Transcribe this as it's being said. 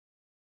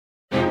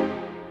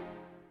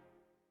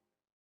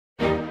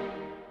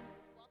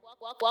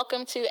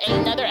Welcome to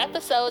another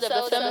episode of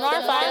the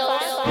Seminar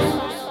Files.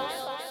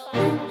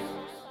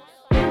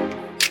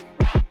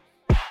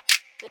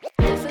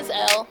 This is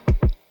L.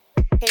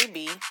 Hey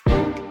B.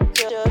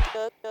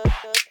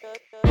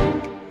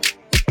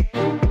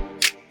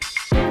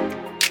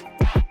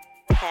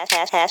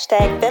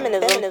 Hashtag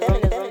feminism.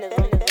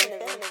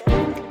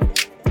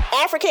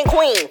 African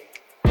queen.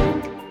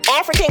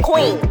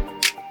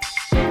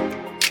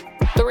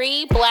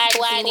 3 black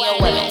female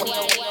women.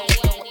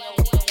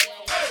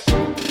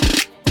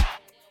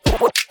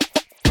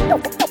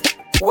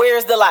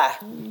 Where's the lie?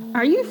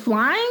 Are you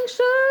flying,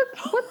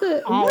 Shook? What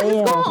is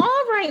going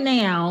on right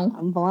now?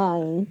 I'm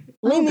flying.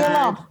 Leave me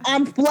alone.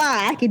 I'm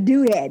fly. I can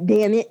do that,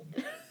 damn it.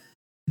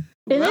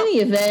 In any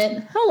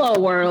event, hello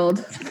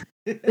world.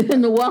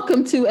 And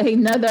welcome to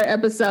another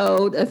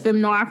episode of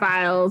Feminar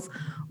Files,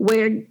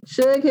 where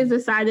Shug has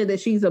decided that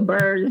she's a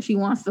bird and she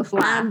wants to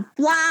fly. I'm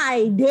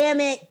fly, damn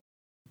it.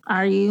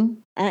 Are you?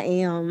 I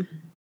am.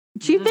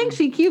 She thinks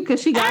she cute because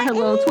she got her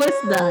little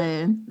twist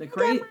done. The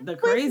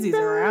crazies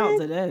are out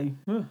today.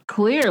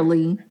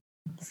 Clearly.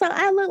 So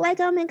I look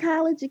like I'm in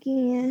college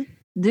again.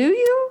 Do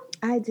you?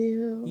 I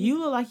do. You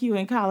look like you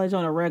in college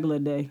on a regular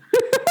day.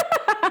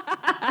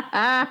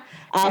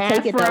 I'll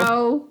take it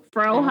though.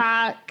 Fro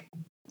hawk.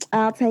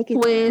 I'll take it.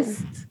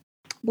 Twist.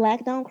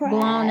 Black don't crack.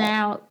 Blown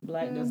out.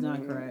 Black does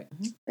not crack.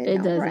 It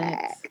doesn't.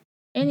 Crack.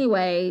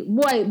 Anyway,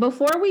 wait,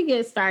 before we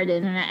get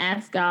started and I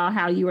ask y'all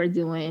how you are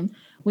doing,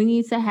 we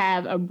need to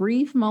have a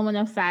brief moment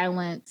of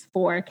silence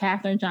for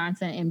Katherine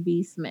Johnson and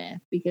B. Smith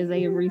because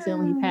they have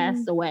recently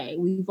passed away.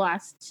 We've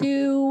lost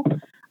 2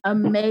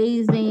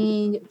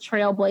 amazing,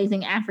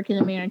 trailblazing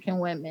African-American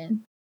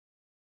women.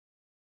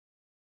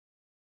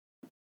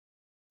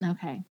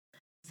 Okay.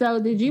 So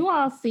did you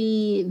all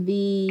see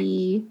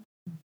the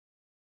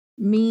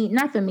meme?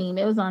 Not the meme,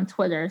 it was on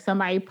Twitter.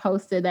 Somebody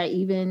posted that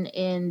even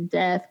in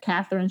death,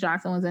 Katherine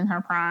Johnson was in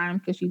her prime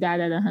because she died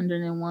at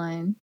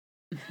 101.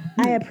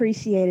 I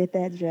appreciated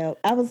that joke.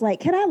 I was like,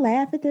 can I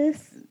laugh at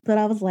this? But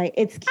I was like,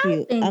 it's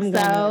cute. I was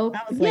yes,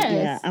 like,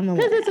 yeah,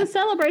 because it's a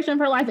celebration of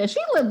her life, and she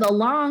lived a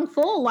long,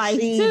 full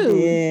life she too.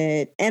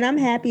 Did. And I'm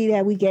happy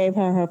that we gave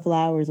her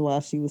flowers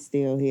while she was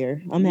still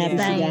here. I'm happy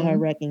she got her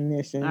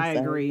recognition. I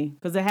agree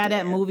because it had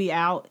that movie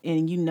out,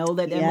 and you know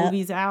that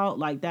movie's out.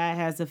 Like that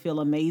has to feel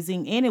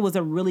amazing, and it was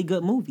a really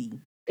good movie.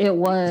 It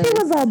was. She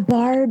was a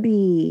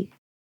Barbie.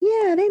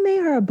 Yeah, they made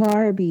her a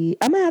Barbie.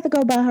 I'm gonna have to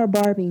go buy her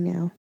Barbie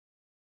now.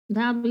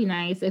 That'd be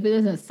nice if it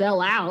doesn't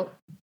sell out.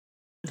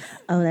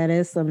 Oh, that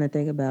is something to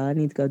think about. I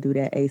need to go do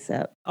that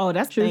ASAP. Oh,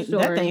 that thing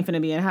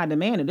finna be in high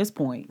demand at this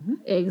point.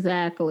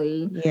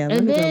 Exactly. Yeah,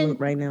 let me go look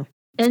right now.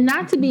 And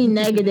not to be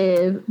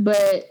negative,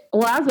 but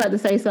I was about to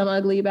say something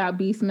ugly about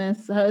B.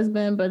 Smith's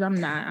husband, but I'm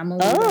not. I'm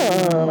gonna leave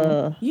it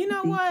alone. You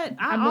know what?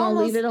 I'm gonna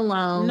leave it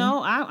alone.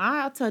 No,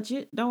 I'll touch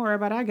it. Don't worry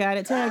about it. I got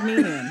it. Tag me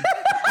in.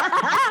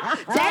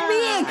 Tag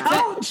me in,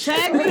 coach.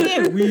 Tag me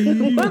in.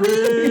 We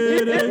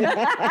ready.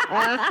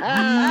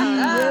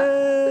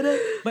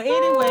 But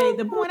anyway,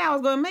 the point I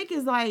was going to make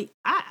is like,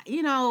 I'm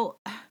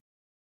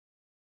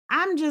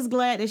just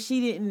glad that she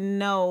didn't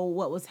know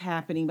what was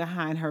happening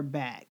behind her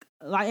back.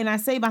 Like, and I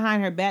say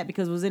behind her back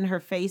because it was in her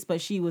face, but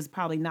she was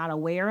probably not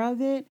aware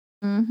of it.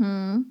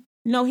 Mm-hmm.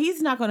 No,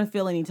 he's not going to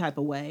feel any type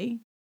of way.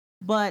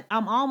 But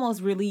I'm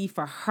almost relieved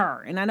for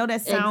her. And I know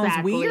that sounds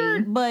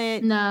weird, but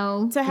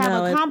to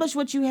have accomplished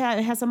what you had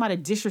and have somebody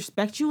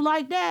disrespect you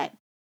like that.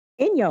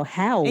 In your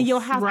house.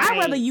 Right. I'd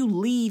rather you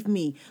leave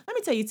me. Let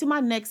me tell you, to my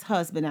next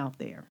husband out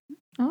there.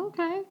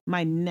 Okay.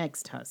 My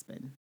next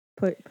husband.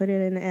 Put it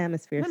in the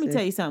atmosphere. Let me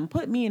tell you something.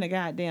 Put me in a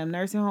goddamn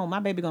nursing home.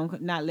 My baby gonna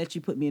not let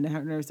you put me in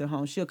a nursing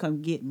home. She'll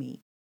come get me.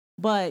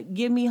 But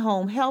give me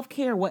home health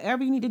care,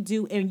 whatever you need to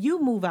do, and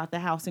you move out the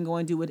house and go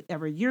and do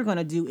whatever you're going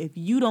to do if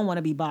you don't want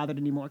to be bothered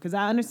anymore. Because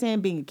I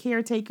understand being a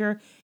caretaker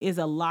is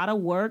a lot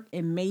of work,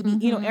 and maybe,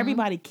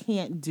 everybody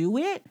can't do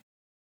it.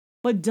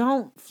 But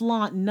don't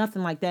flaunt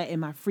nothing like that in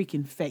my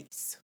freaking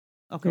face.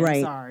 Okay, right.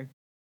 I'm sorry.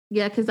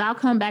 Yeah, because I'll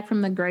come back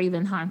from the grave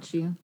and haunt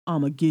you.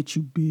 I'ma get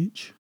you,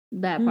 bitch.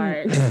 That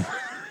part.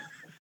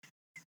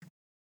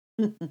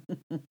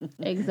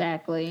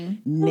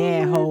 Exactly.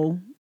 Nah, ho.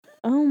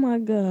 Oh my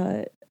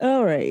God.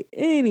 All right.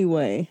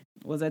 Anyway.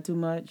 Was that too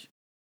much?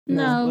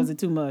 No. Was it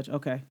too much?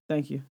 Okay.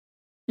 Thank you.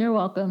 You're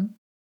welcome.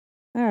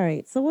 All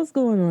right. So what's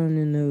going on in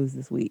the news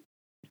this week?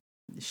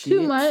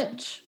 Too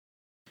much.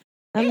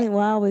 I mean,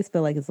 I always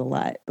feel like it's a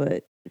lot,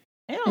 but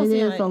it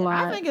is a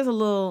lot. I think it's a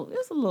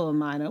little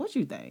minor. What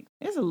you think?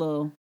 It's a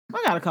little.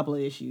 I got a couple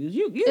of issues.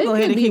 You go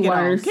ahead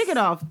and kick it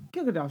off.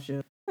 Kick it off,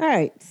 Shug. All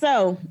right,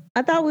 so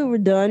I thought we were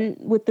done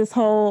with this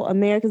whole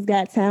America's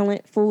Got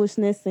Talent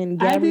foolishness and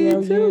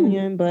Gabrielle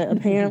Union, but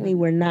apparently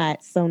we're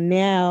not. So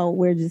now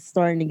we're just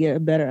starting to get a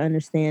better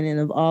understanding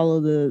of all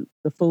of the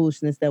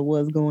foolishness that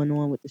was going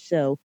on with the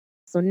show.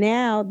 So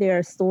now there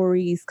are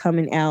stories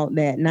coming out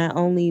that not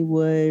only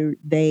were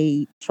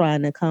they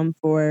trying to come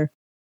for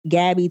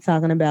Gabby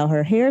talking about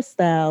her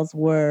hairstyles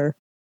were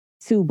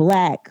too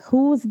black.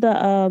 Who was the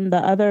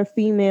other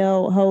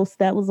female host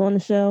that was on the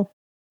show?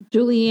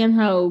 Julianne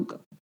Hogue.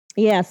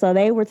 Yeah, so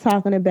they were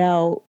talking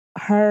about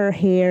her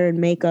hair and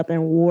makeup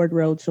and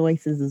wardrobe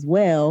choices as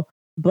well.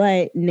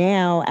 But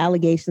now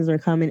allegations are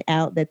coming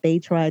out that they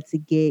tried to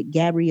get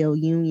Gabrielle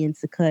Union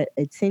to cut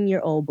a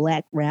 10-year-old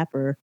black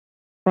rapper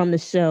from the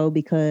show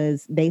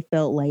because they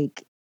felt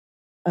like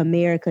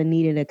America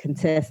needed a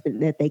contestant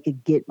that they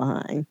could get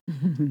behind.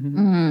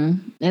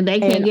 And they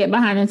can't get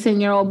behind a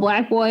 10-year-old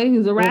black boy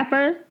who's a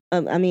rapper?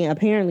 I mean,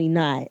 apparently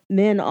not.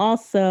 Then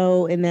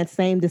also in that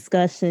same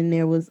discussion,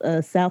 there was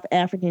a South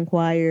African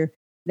choir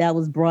that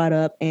was brought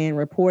up, and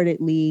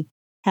reportedly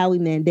Howie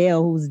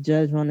Mandel, who was a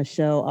judge on the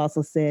show,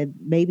 also said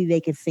maybe they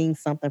could sing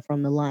something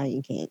from The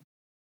Lion King.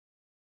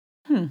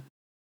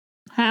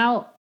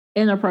 How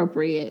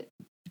inappropriate.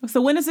 So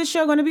when is this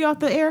show going to be off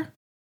the air?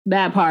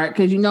 That part,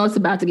 because you know it's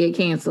about to get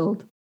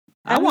canceled.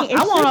 I want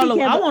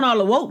all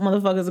the woke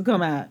motherfuckers to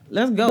come out.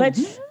 Let's go. But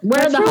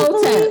where are the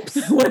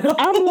hoteps?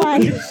 I'm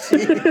like,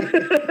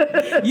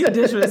 you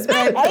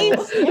disrespectful.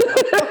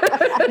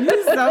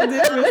 You so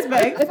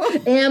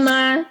disrespectful. Am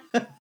I?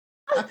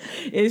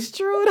 It's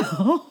true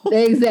though.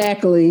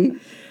 Exactly.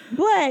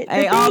 But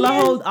hey, all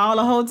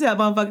the hotel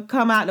motherfuckers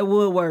come out the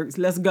woodworks.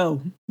 Let's go.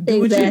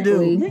 Do what you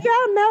do. Do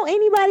y'all know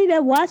anybody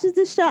that watches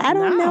this show? I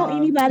don't know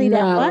anybody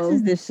that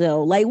watches this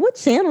show. Like, what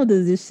channel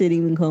does this shit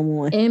even come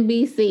on?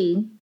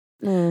 NBC.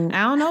 I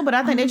don't know, but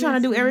I think they're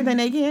trying to do everything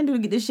they can do to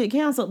get this shit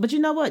canceled. But you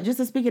know what? Just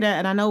to speak of that,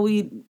 and I know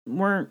we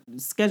weren't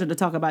scheduled to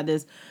talk about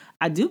this,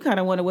 I do kind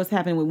of wonder what's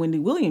happening with Wendy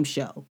Williams'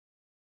 show.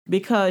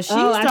 Because she's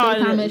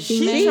starting to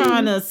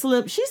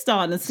slip she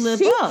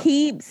up.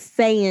 Keeps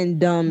saying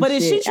dumb shit. But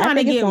is she trying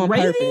to get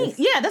ratings? Purpose.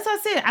 Yeah, that's what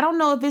I said. I don't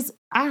know if it's,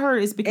 I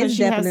heard it's because it's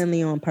she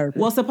definitely on purpose.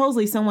 Well,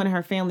 supposedly someone in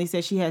her family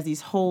said she has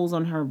these holes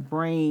on her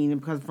brain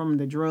because from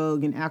the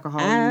drug and alcohol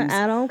use.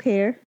 I don't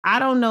care. I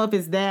don't know if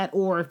it's that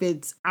or if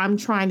it's I'm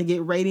trying to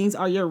get ratings.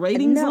 Are your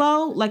ratings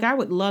low? Like, I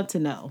would love to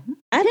know.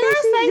 I think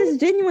she's just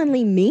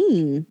genuinely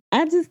mean.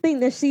 I just think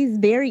that she's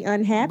very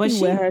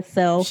unhappy with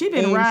herself. She's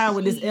been riding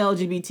with this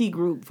LGBT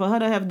group. For her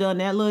to have done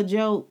that little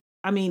joke,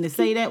 I mean, to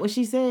say that, what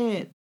she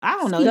said, I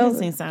don't know. It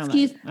doesn't sound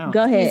like.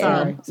 Go ahead.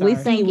 Sorry. We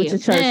see you with your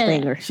church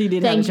finger. She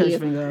did have a church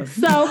finger.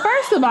 So,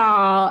 first of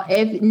all,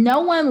 if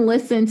no one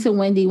listened to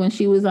Wendy when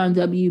she was on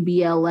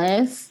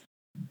WBLS,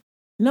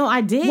 no,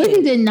 I did.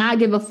 Wendy did not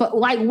give a fuck.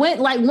 Like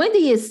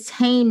Wendy is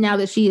tame now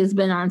that she has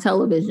been on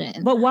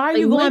television. But why are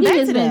you going Wendy back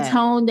has to been that?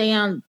 toned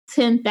down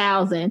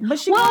 10,000. But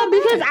she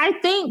because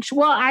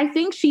I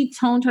think she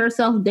toned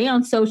herself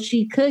down so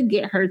she could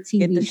get her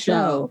TV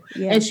show.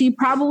 Yeah. And she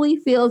probably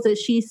feels that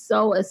she's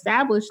so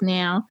established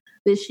now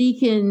that she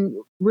can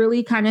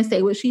really kind of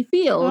say what she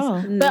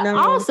feels. But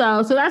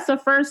also, so that's the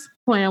first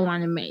point I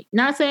want to make.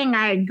 Not saying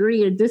I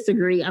agree or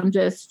disagree. I'm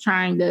just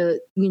trying to,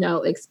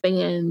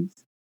 expand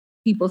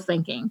people's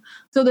thinking.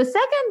 So the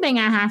second thing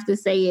I have to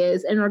say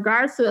is, in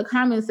regards to the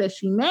comments that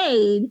she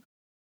made,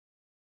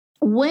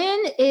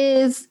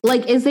 is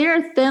there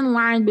a thin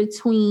line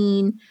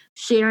between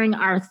sharing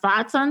our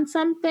thoughts on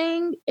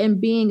something and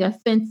being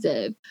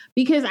offensive?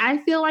 Because I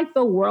feel like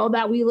the world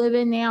that we live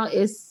in now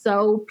is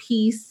so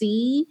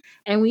PC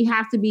and we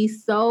have to be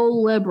so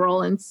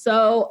liberal and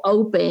so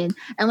open.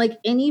 And like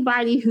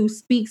anybody who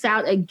speaks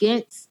out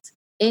against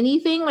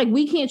anything, like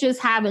we can't just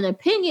have an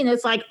opinion.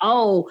 It's like,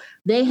 oh,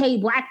 they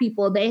hate Black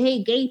people, they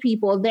hate gay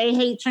people, they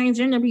hate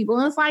transgender people.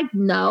 And it's like,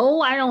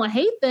 no, I don't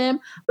hate them,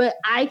 but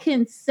I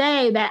can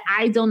say that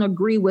I don't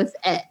agree with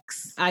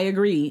X. I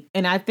agree.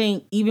 And I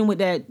think even with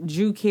that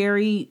Drew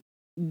Carey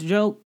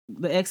joke,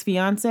 the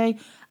ex-fiance,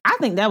 I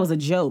think that was a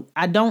joke.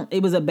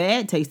 It was a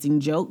bad tasting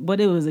joke, but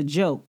it was a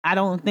joke. I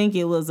don't think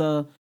it was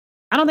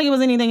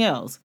anything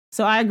else.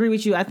 So I agree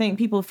with you. I think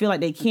people feel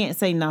like they can't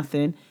say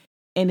nothing.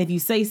 And if you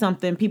say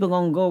something, people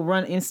gonna go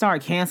run and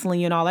start canceling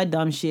you and all that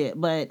dumb shit.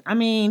 But I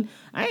mean,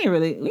 I ain't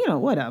really,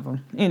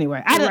 whatever.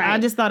 Anyway, I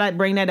just thought I'd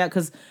bring that up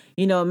because,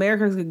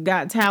 America's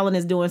Got Talent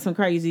is doing some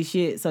crazy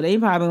shit. So they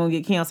probably gonna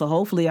get canceled.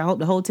 Hopefully, I hope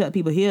the hotel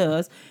people hear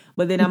us.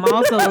 But then I'm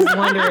also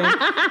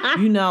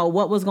wondering,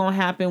 what was gonna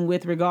happen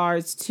with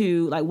regards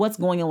to like what's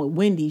going on with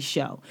Wendy's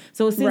show.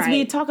 So since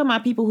we're talking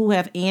about people who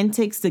have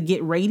antics to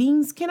get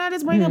ratings, can I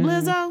just bring up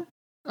Lizzo?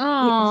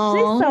 Oh,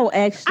 she's so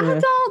extra. I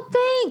don't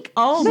think.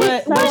 Oh,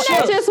 but not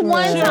just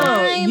one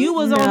time. You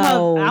was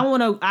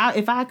on her.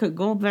 If I could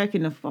go back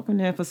in the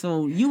fucking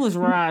episode, you was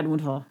riding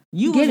with her.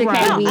 You was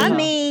riding. I'm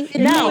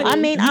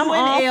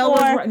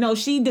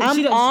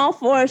all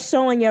for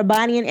showing your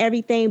body and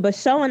everything, but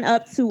showing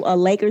up to a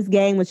Lakers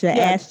game with your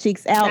ass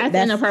cheeks out,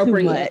 that's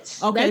inappropriate. Too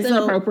much. Okay, that's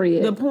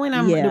inappropriate.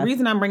 The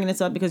reason I'm bringing this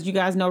up because you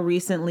guys know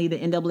recently the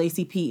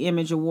NAACP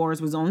Image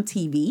Awards was on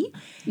TV.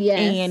 Yes.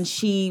 And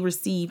she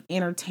received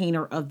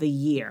Entertainer of the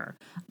Year.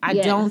 I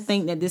don't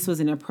think that this was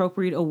an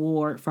appropriate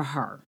award for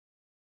her.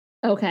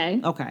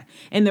 Okay.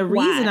 And the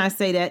reason I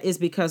say that is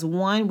because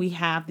one, we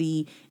have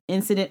the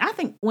incident. I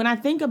think when I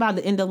think about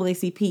the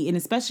NAACP and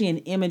especially an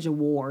image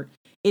award,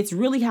 it's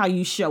really how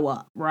you show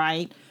up,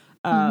 right?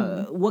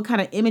 What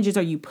kind of images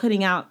are you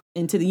putting out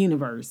into the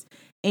universe?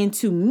 And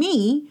to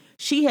me,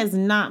 she has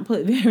not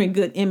put very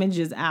good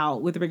images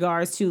out with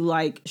regards to,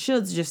 like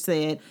Shuds just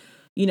said,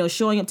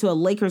 showing up to a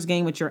Lakers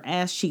game with your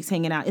ass cheeks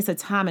hanging out. It's a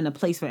time and a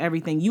place for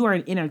everything. You are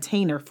an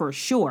entertainer for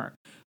sure.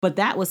 But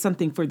that was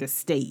something for the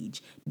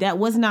stage. That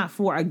was not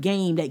for a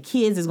game that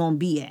kids is going to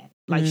be at,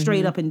 like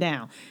straight up and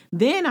down.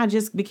 Then I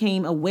just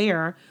became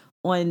aware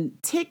on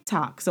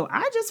TikTok. So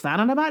I just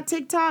found out about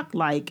TikTok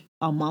like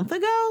a month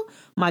ago.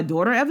 My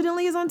daughter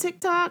evidently is on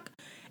TikTok.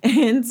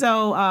 And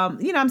so,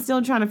 I'm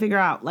still trying to figure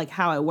out like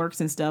how it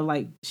works and stuff.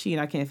 Like she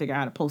and I can't figure out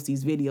how to post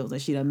these videos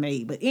that she done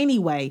made. But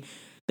anyway,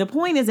 the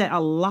point is that a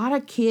lot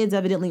of kids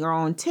evidently are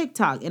on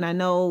TikTok. And I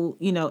know,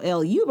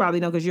 Elle, you probably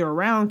know because you're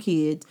around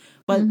kids.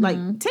 But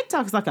like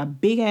TikTok is like a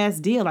big ass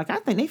deal. Like I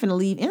think they finna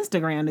leave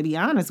Instagram, to be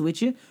honest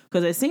with you,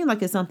 because it seems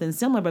like it's something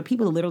similar, but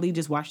people literally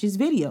just watch these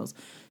videos.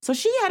 So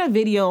she had a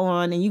video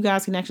on, and you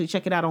guys can actually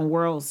check it out on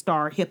World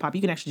Star Hip Hop.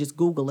 You can actually just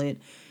Google it.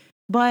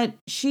 But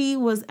she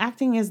was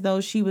acting as though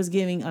she was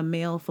giving a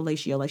male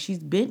fellatio. Like she's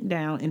bent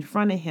down in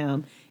front of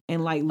him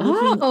and like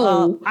looking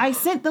up. I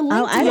sent the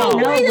link to I y'all.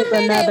 didn't know it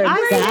was another guy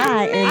I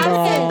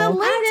sent the involved.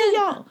 link to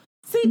y'all.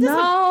 See,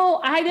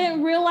 I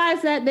didn't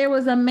realize that there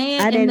was a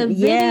man in the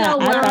video. Yeah,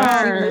 with I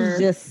thought she her. was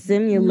just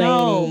simulating.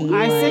 No,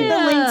 I sent the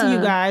link to you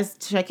Yeah. guys.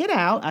 Check it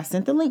out. I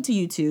sent the link to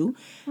you too.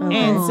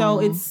 And so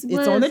it's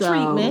on the Lizzo.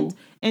 treatment.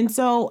 And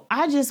so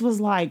I just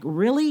was like,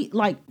 really?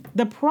 Like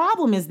the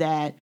problem is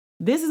that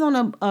this is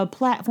on a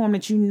platform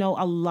that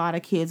a lot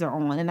of kids are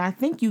on. And I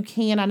think you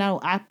can. I know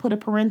I put a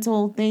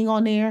parental thing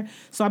on there.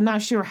 So I'm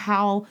not sure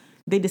how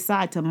they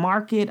decide to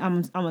market.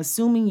 I'm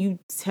assuming you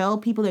tell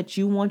people that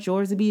you want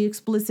yours to be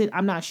explicit.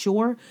 I'm not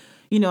sure,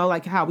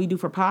 like how we do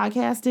for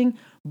podcasting.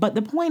 But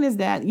the point is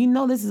that,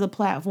 this is a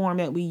platform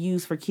that we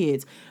use for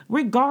kids.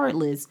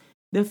 Regardless,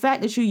 the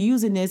fact that you're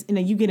using this and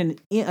then you get an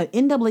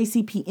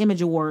NAACP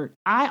Image Award,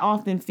 I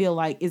often feel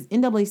like is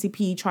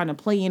NAACP trying to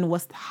play in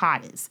what's the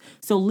hottest.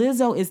 So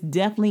Lizzo is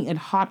definitely a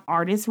hot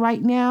artist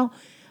right now.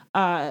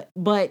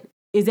 But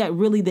is that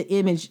really the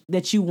image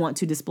that you want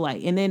to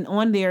display? And then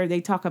on there, they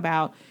talk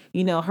about,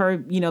 her,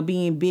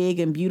 being big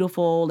and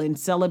beautiful and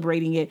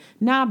celebrating it.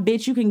 Nah,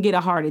 bitch, you can get a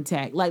heart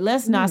attack. Like,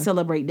 let's not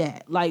celebrate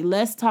that. Like,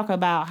 let's talk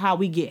about how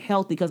we get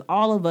healthy because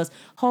all of us,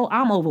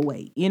 I'm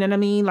overweight. You know what I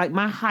mean? Like,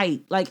 my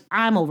height, like,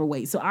 I'm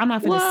overweight. So I'm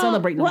not going to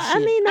celebrate no shit. I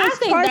mean, I those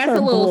think parts that's are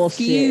a little bullshit.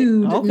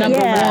 skewed. Okay. Number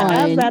Yeah, one.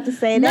 I was about to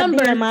say that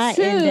Number being my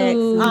two, index.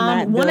 is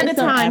not one at a built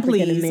for time,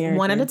 please. African-American.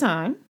 One at a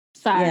time.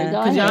 Sorry, Yeah, go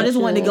Because ahead. y'all just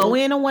wanted to go Shug.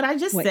 in on what I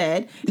just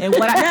said and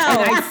what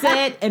I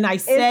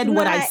said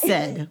what I not-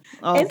 said.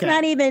 It's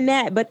not even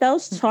that, but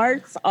those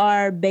charts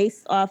are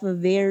based off of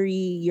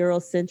very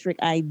Eurocentric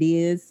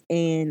ideas,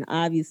 and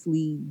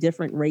obviously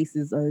different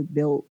races are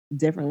built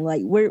differently.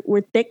 Like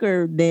we're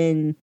thicker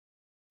than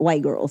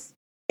white girls,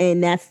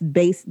 and that's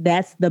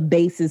the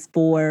basis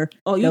for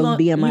those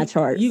BMI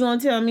charts. You gonna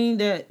tell me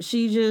that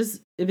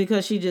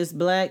because she just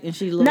black and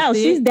she looks No,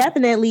 thick? she's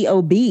definitely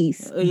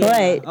obese, Yeah,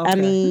 but okay. I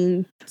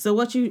mean, So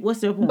what's their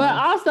point? But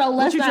also, what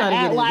let's you not trying to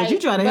act get like at? You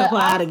trying to help her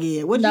out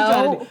again? What you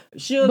trying to do?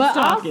 Shug's But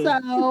talking.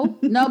 also,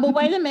 no. But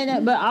wait a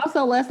minute. But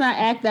also, let's not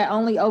act that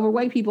only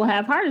overweight people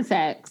have heart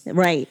attacks.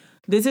 right.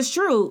 This is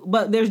true,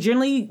 but there's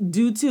generally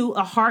due to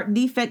a heart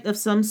defect of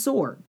some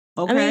sort.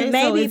 Okay, I mean,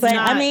 maybe, it's but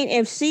not, I mean,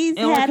 if she's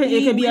or happy,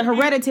 it could be a with it-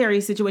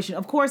 hereditary situation.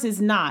 Of course, it's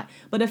not.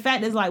 But the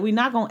fact is, like, we're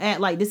not gonna act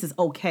like this is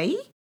okay.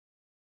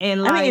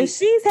 And like, I mean, if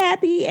she's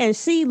happy and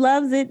she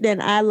loves it,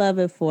 then I love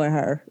it for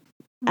her.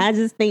 I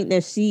just think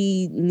that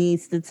she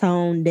needs to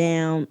tone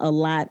down a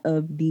lot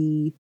of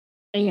the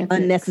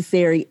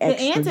unnecessary the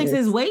extras. antics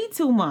is way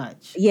too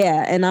much.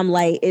 Yeah, and I'm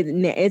like,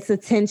 it's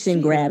attention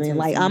She grabbing. irritates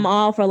Like, me. I'm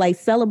all for like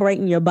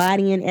celebrating your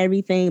body and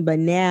everything, but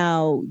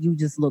now you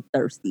just look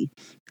thirsty.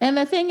 And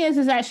the thing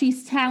is that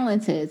she's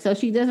talented, so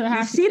she doesn't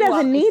have. She to do all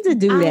doesn't this- need to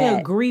do I that.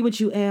 agree with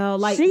you, Elle.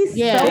 Like, She's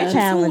Yeah. so bitches who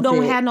talented.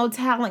 don't have no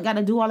talent got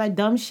to do all that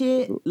dumb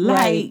shit. Like,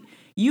 Right.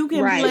 you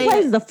can Right. She play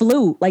plays the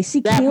flute. Like, she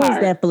That kills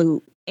part. that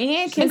flute.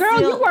 and can And girl,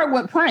 still, you work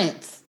with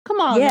Prince. Come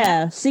on, now.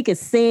 Yeah, she could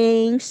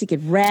sing. She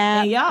could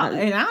rap. and y'all,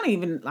 and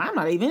I'm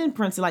not even in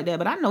Prince like that,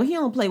 but I know he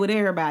don't play with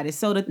everybody.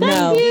 So the thing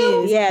No.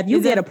 is, Yeah, if you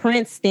is get that- a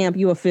Prince stamp,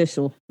 you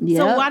official. So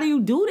Yep. why do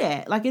you do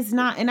that? Like, it's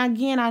not. And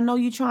again, I know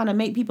you're trying to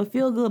make people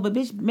feel good, but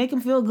bitch, make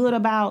them feel good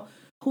about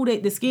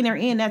the skin they're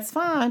in. That's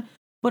fine.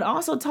 But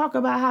also talk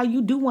about how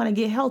you do want to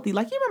get healthy.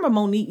 Like, you remember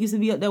Monique used to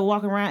be up there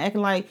walking around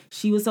acting like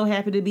she was so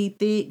happy to be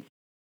thick,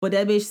 but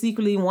that bitch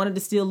secretly wanted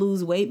to still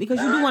lose weight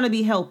because you do want to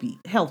be healthy,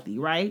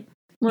 right?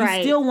 Right.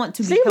 You still want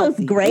to be She looks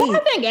healthy. great. Well, I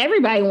think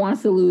everybody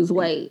wants to lose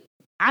weight.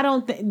 I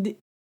don't think.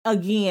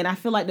 Again, I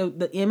feel like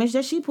the image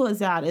that she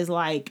puts out is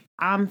like,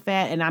 I'm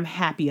fat and I'm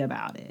happy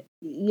about it.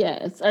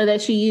 Yes, or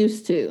that she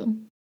used to.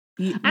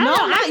 No, I know,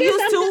 I not guess used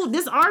I'm to. just-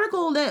 This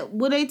article that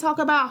where they talk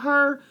about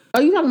her. Oh,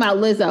 you talking about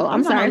Lizzo? I'm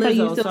I'm talking sorry. I about thought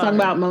you Lizzo, were still sorry. talking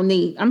about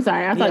Monique. I'm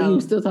sorry. I thought Yeah. you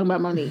were still talking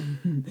about Monique.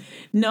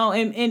 No,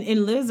 and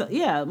Lizzo,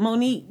 yeah,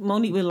 Monique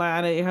would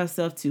lie to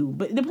herself too.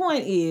 But the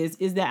point is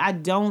that I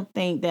don't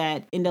think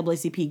that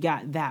NAACP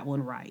got that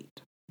one right.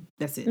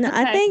 That's it. No,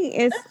 I Okay, think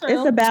it's that's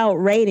true. about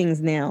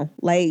ratings now.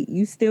 Like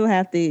you still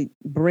have to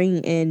bring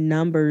in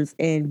numbers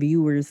and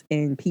viewers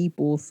and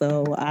people.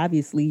 So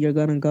obviously you're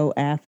gonna go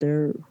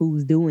after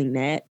who's doing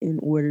that in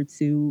order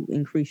to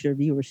increase your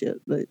viewership.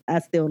 But I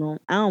don't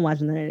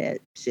watch none of that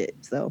shit.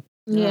 So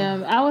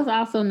Yeah, I was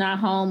also not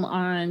home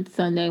on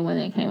Sunday when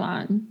it came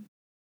on.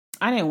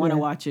 I didn't want to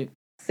Yeah. watch it.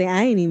 see,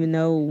 I didn't even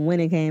know when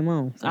it came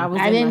on. So. I was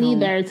I in my didn't home.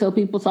 either until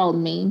people told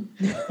me.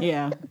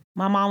 Yeah.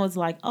 My mom was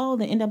like, "Oh,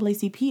 the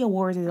NAACP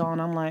awards is on."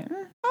 I'm like,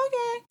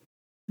 okay.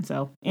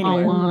 So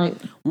anyway,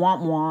 Womp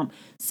womp womp.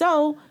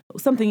 So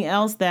something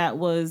else that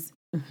was,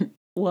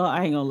 well,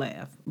 I ain't gonna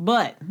laugh,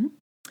 but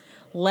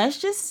let's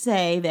just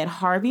say that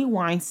Harvey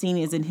Weinstein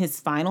is in his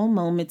final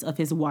moments of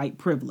his white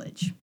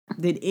privilege.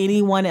 Did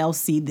anyone else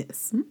see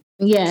this?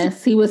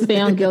 Yes, he was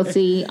found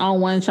guilty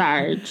on one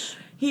charge.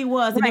 He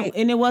was, Right.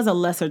 and it was a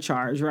lesser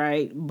charge,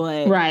 right?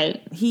 But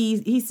Right.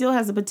 he still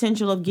has the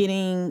potential of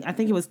getting, I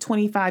think it was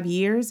 25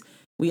 years.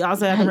 We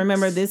also have to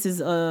remember Yikes. this is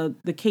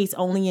the case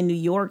only in New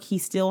York. He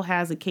still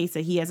has a case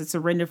that he has to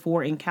surrender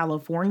for in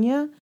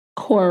California.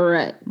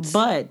 Correct.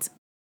 But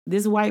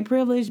this white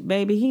privilege,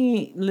 baby, he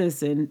ain't,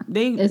 listen.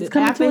 It's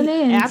coming to an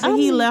end. After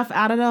he left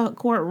out of the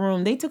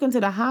courtroom, they took him to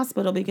the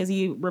hospital because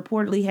he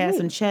reportedly had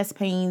some chest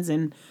pains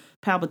and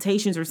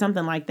palpitations or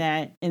something like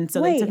that, and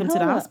so they took him to the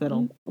hold up.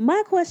 hospital.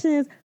 My question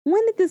is,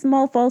 when did this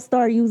mofo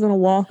start using a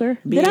walker?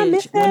 Did I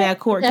miss Bitch, when that? that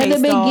court At case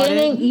the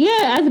beginning,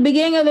 started. at the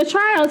beginning of the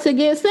trial to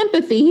get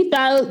sympathy, he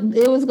thought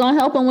it was going to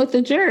help him with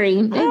the jury.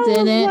 It I was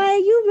didn't. like,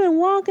 you've been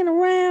walking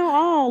around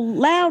all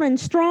loud and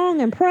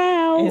strong and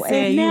proud, And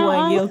said you now weren't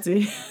all-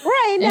 guilty.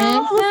 Right now,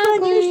 all of a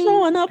sudden you Exactly.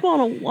 showing up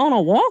on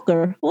a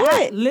walker.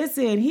 What?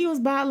 Listen, he was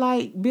about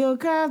like Bill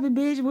Cosby,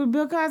 bitch. When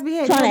Bill Cosby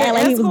had Trying to act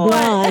like he was escort.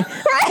 blind.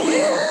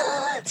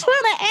 Right?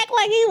 Trying to act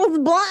like he was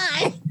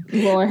blind.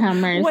 Lord have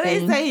mercy. Well,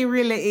 they say he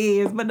really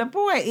is, but the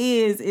point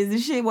is the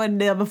shit wasn't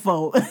there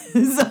before.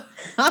 So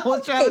I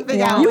was trying to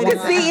figure out. You what can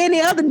see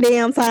any other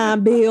damn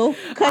time, Bill.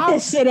 Cut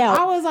that shit I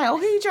out. was like, oh,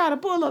 he trying to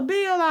pull a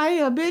bill out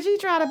here, bitch. He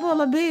trying to pull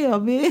a bill,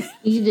 bitch.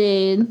 He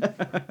did.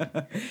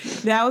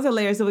 That was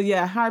hilarious. So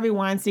yeah, Harvey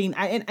Weinstein.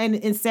 And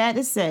it's sad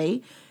to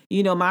say,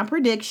 my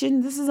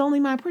prediction. This is only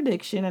my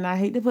prediction, and I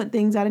hate to put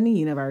things out in the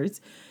universe.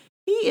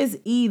 He is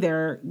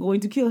either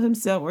going to kill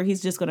himself or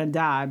he's just going to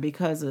die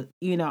because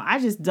I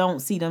just don't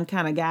see them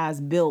kind of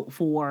guys built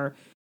for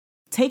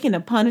taking the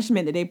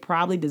punishment that they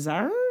probably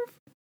deserve.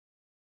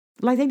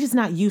 Like they're just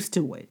not used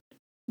to it.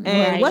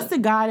 And Right. what's the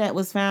guy that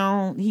was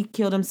found? He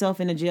killed himself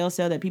in a jail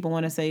cell that people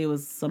want to say it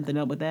was something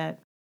up with that.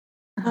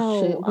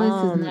 Oh, shit.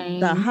 What's his name?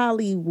 The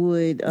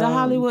Hollywood. The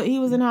Hollywood, he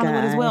was in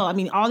Hollywood as guy. well. I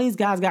mean, all these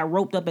guys got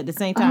roped up at the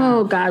same time.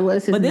 Oh, God,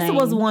 what's his but name? this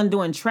was one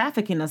doing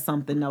trafficking or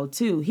something though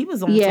too. He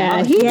was on Yeah, some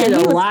other he shit. did he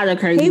a was- lot of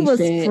crazy He was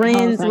shit.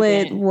 friends Hold on a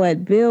with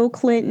second. Bill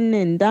Clinton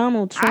and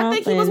Donald Trump. I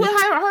think he was and- with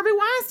Harvey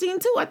Weinstein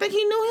too. I think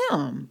he knew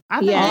him. I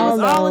think Yeah. they was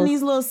all in those.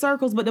 these little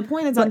circles. But the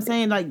point is, I'm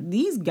saying like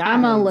these guys.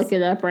 I'm going to look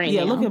it up right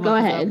Yeah, now. look at Go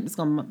ahead. It's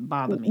gonna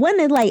bother me.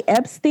 Wasn't it like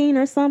Epstein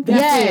or something?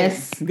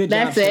 Yes. Good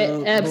That's job, it.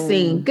 Shug.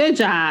 Epstein. Boom. Good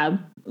job.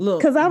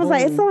 Look, Because I was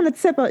like, it's boom. on the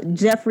tip of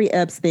Jeffrey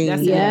Epstein.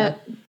 That's it.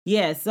 Yep.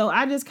 Yeah, so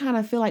I just kind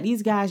of feel like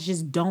these guys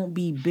just don't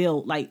be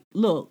built. Like,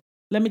 look,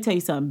 let me tell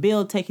you something.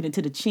 Bill taking it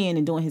to the chin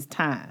and doing his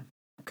time.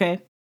 Okay?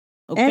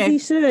 As he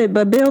should,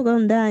 but Bill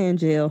gonna die in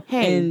jail.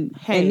 Hey, and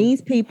hey,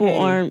 these people hey.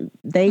 aren't.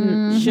 They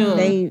Mhm.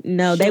 they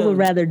Should. would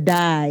rather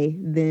die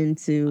than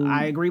to.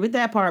 I agree with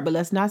that part, but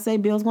let's not say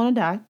Bill's gonna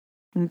die.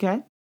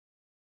 Okay?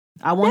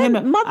 I want him That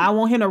to mother- I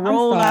want him to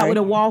roll out sorry. with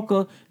a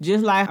walker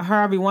just like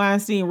Harvey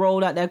Weinstein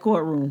rolled out that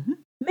courtroom.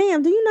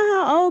 Ma'am, do you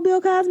know how old Bill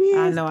Cosby is?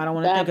 I know I don't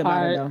want to That think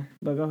about it part. though.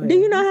 But go ahead. Do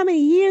you know how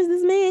many years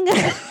this man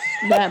got?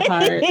 That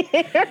part.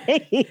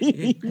 the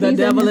He's in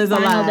devil his is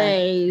final alive.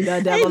 days.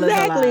 The devil is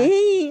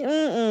Exactly.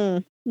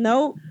 alive. He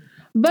nope.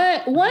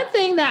 But one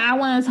thing that I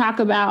want to talk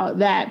about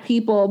that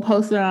people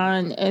posted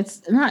on,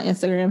 it's not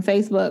Instagram,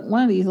 Facebook,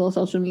 one of these little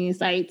social media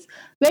sites,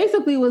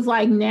 basically was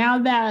like, now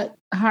that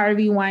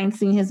Harvey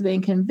Weinstein has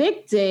been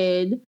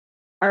convicted,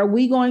 are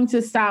we going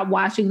to stop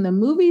watching the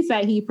movies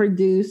that he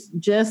produced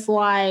just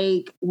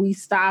like we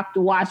stopped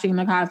watching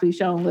The Cosby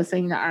Show and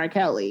listening to R.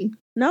 Kelly?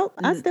 Nope.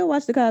 I still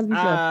watch the Cosby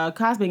Show.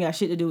 Cosby ain't got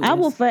shit to do with I this.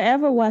 will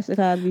forever watch the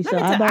Cosby Show.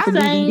 me I tell- bought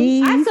the Same.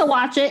 DVDs. I still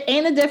watch it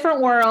in a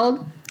different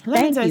world. Let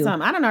me Thank tell you you.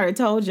 something. I done already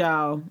told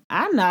y'all.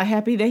 I'm not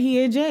happy that he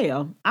in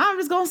jail. I'm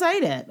just gonna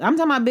say that. I'm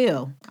talking about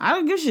Bill. I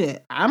don't give a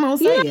shit. I'm gonna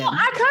say You it. know,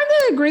 I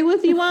kind of agree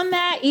with you on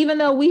that, even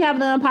though we have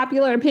an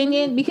unpopular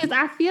opinion, because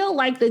I feel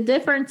like the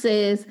difference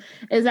is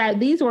that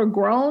these were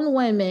grown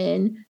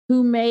women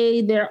who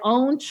made their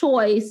own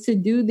choice to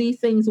do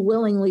these things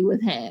willingly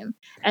with him.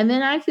 And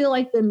then I feel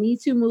like the Me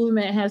Too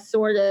movement has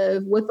sort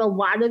of, with a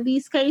lot of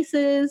these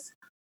cases,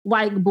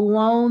 like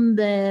blown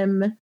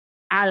them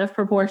out of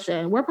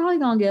proportion. We're probably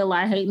gonna get a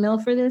lot of hate mail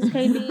for this,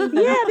 KB.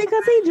 Yeah,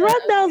 because he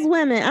drugged those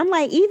women. I'm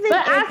like, even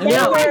But I if feel they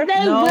like were,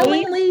 they No,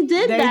 willingly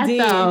did they that did.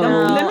 though. No,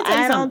 let me no, tell you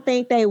I something. don't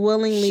think they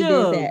willingly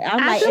Sure. did that.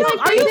 I'm I like, feel if-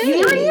 like Are you they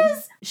did.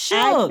 serious?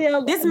 Sure.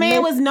 This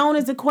man was known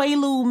as the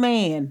Quaalude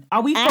man.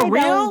 Are we for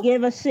real? I don't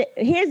give a shit.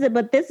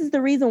 But this is the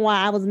reason why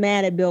I was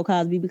mad at Bill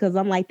Cosby, because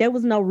I'm like, there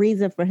was no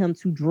reason for him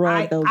to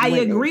drug those women. I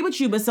agree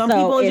with you, but some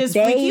people are just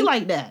freaky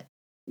like that.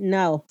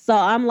 No. So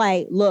I'm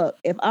like, look,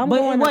 if I'm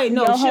going to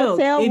your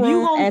hotel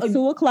room at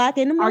 2:00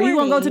 in the morning. Are you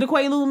going to go to the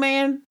Quaalude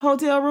man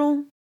hotel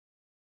room?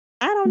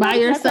 I don't know. By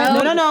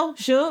yourself? No.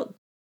 Shook.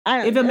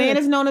 If a man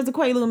is known as the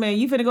Quaalude man,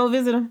 you finna go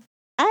visit him?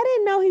 I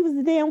didn't know he was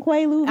the damn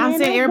Quaalude man. I'm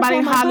saying everybody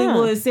in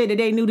Hollywood said that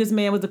they knew this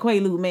man was the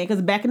Quaalude man,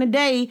 because back in the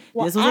day, this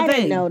was a thing. I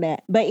didn't know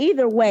that. But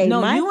either way,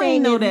 no, you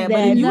ain't know that. But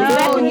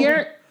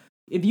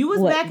if you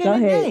was back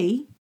in the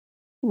day,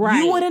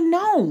 you would have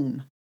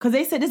known. Because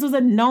they said this was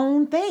a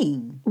known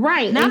thing.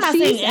 Right. Now, I'm not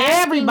saying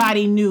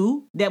everybody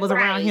knew that was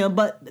around him,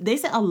 but they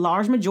said a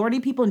large majority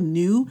of people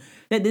knew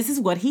that this is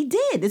what he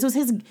did. This was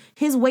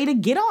his way to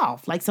get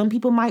off. Like, some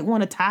people might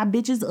want to tie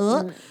bitches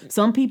up.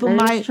 Some people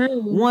might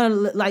want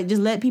to, like,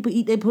 just let people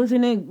eat their pussy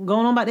and then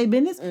going on about their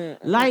business.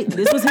 Like,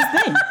 this was his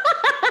thing.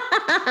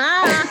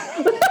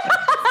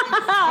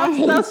 I'm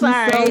so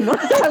sorry.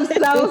 I'm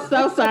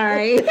so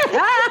sorry.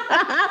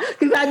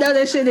 Because I know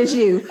that shit is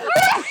you.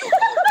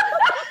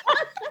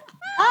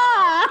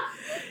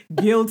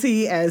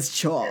 Guilty as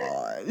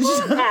charged.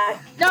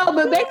 No,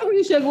 but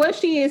basically, what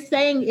she is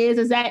saying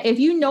is that if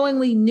you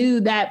knowingly knew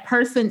that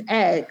person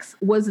X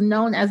was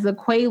known as the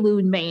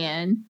Quaalude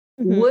man,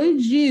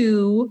 would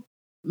you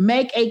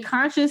make a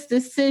conscious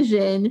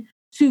decision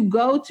to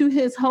go to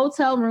his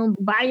hotel room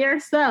by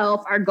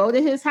yourself or go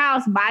to his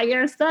house by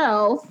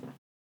yourself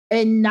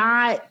and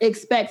not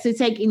expect to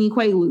take any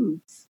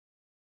Quaaludes?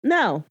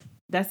 No.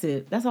 That's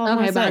it. That's all.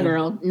 Okay, bye,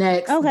 girl.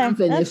 Next. Okay, I'm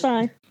finished. That's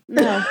fine.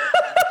 No.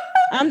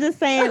 I'm just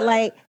saying,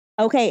 like,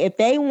 okay, if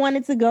they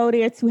wanted to go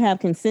there to have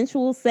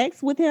consensual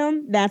sex with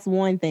him, that's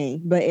one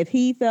thing. But if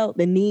he felt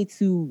the need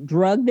to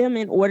drug them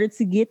in order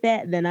to get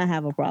that, then I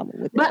have a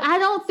problem with it. But I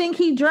don't think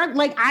he drugged.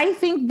 Like, I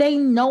think they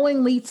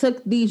knowingly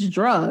took these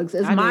drugs.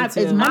 Is my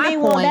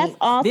point. Well, that's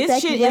all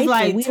this shit is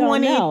like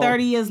 20,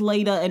 30 years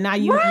later, and now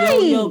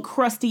your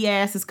crusty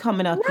ass is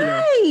coming up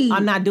here.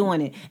 I'm not doing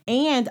it.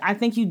 And I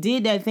think you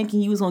did that thinking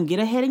you was going to get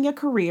ahead in your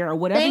career or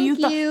whatever you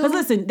thought. Because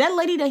listen, that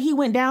lady that he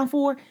went down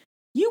for,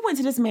 you went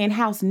to this man's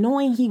house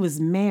knowing he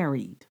was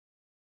married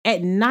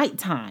at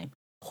nighttime.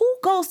 Who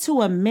goes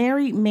to a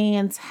married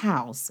man's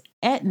house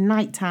at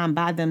nighttime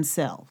by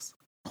themselves?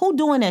 Who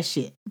doing that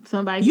shit?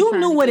 Somebody. You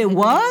knew what it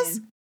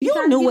was.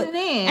 You knew it.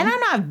 And I'm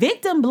not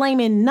victim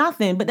blaming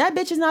nothing, but that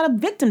bitch is not a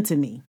victim to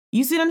me.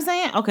 You see what I'm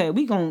saying? Okay,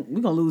 we gonna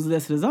lose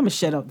listeners. I'm gonna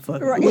shut up.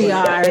 Fuck. Right. We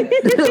are.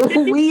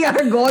 We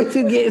are going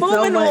to get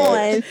so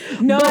much.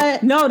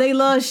 No, they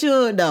love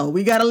Suge though.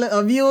 We got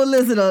a viewer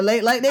listener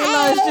like they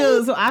love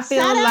Suge. So I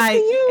feel like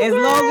as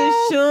long as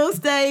Suge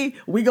stay,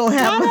 we gonna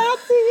have. Shout out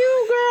to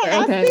you,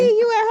 girl. Okay. I see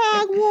you at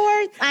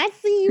Hogwarts. I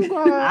see you,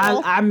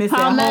 girl. I miss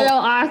Palmetto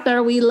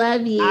Arthur. We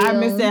love you. I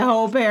missed that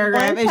whole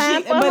paragraph.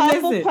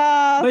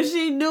 But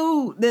she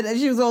knew that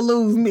she was gonna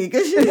lose me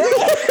because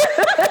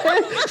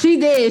she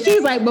did. She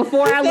was like,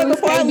 before I lose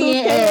KB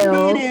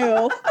and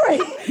L.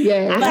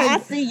 Yeah. I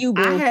see you,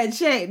 boo. I had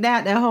checked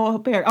out that whole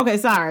paragraph. Okay,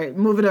 sorry.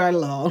 Moving right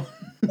along.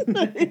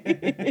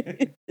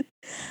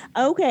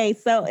 Okay,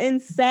 so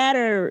in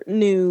sadder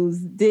news,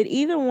 did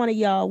either one of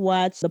y'all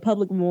watch the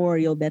public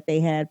memorial that they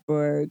had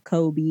for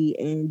Kobe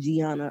and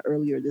Gianna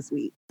earlier this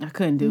week? I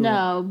couldn't do it.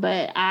 No,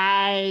 but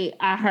I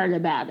heard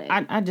about it.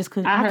 I just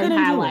couldn't. I heard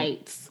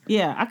highlights.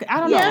 Yeah, I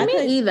don't know. Yeah,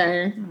 me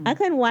either. I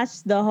couldn't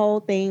watch the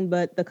whole thing,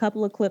 but the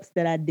couple of clips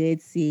that I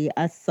did see,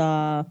 I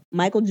saw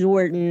Michael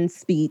Jordan's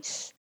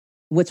speech,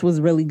 which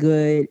was really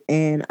good.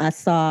 And I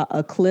saw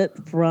a clip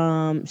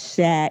from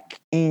Shaq,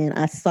 and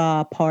I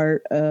saw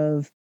part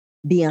of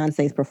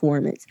Beyonce's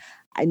performance.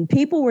 And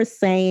people were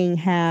saying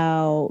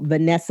how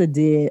Vanessa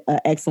did an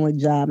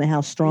excellent job and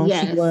how strong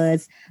she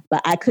was,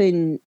 but I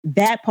couldn't,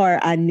 that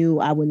part I knew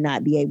I would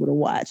not be able to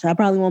watch. I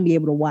probably won't be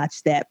able to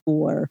watch that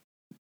for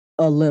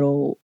a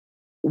little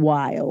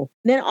while.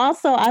 Then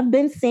also, I've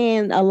been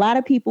seeing a lot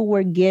of people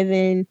were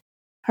giving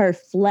her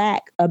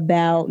flack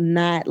about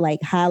not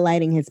like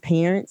highlighting his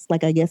parents.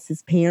 Like, I guess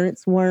his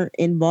parents weren't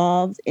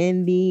involved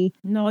in the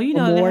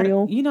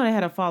memorial. They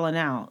had a falling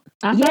out.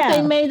 I thought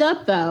they made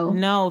up though.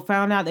 No,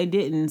 found out they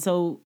didn't.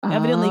 So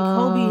evidently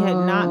Kobe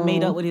had not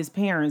made up with his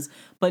parents,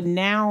 but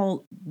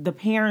now the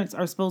parents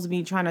are supposed to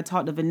be trying to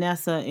talk to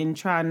Vanessa and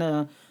trying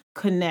to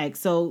connect.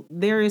 So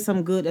there is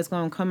some good that's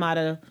going to come out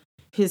of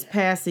his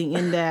passing,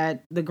 in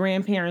that the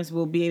grandparents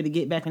will be able to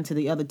get back into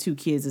the other two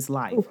kids'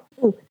 life.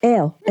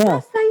 Can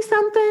I say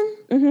something?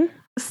 Mm-hmm.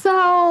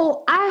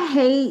 So I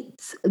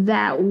hate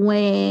that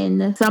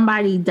when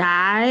somebody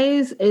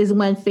dies is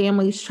when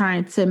families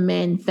trying to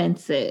mend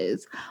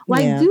fences.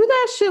 Like, do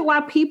that shit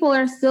while people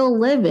are still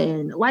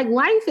living. Like,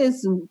 life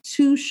is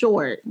too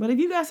short. But if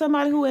you got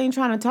somebody who ain't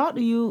trying to talk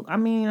to you, I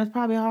mean, it's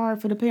probably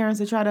hard for the parents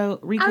to try to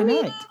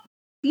reconnect.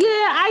 Yeah,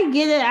 I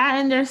get it. I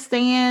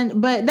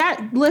understand. But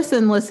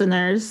listen,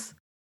 listeners,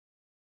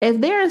 if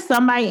there is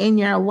somebody in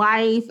your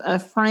life, a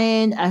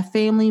friend, a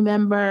family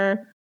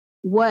member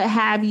what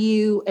have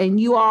you, and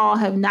you all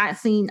have not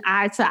seen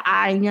eye to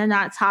eye and you're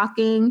not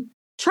talking,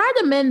 try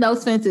to mend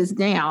those fences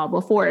down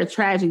before a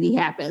tragedy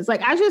happens.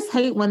 Like, I just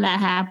hate when that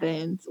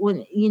happens.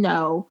 When,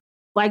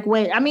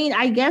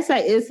 I guess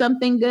that is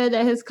something good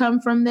that has come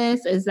from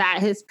this, is that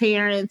his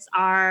parents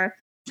are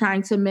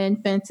trying to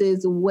mend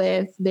fences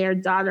with their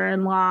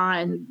daughter-in-law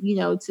and,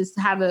 to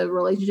have a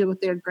relationship with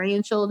their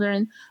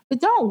grandchildren.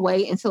 But don't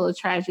wait until a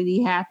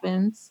tragedy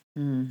happens.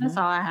 Mm-hmm. That's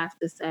all I have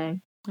to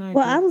say. Well,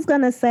 I was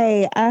going to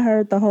say, I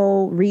heard the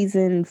whole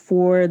reason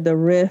for the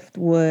rift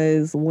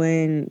was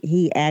when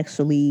he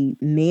actually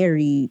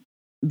married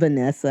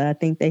Vanessa. I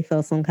think they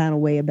felt some kind of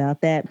way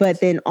about that. But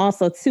then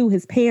also, too,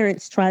 his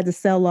parents tried to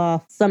sell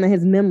off some of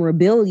his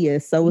memorabilia.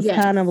 So it's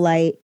kind of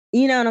like,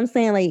 you know what I'm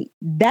saying? Like,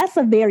 that's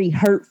a very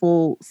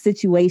hurtful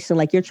situation.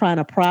 Like, you're trying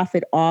to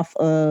profit off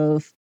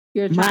of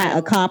my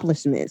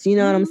accomplishments. You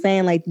know what I'm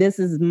saying? Like, this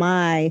is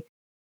my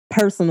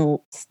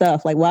personal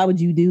stuff. Like, why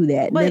would you do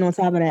that? But, then on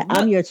top of that,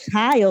 I'm your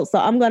child, so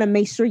I'm going to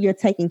make sure you're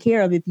taken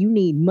care of. If you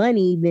need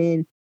money,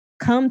 then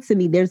come to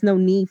me. There's no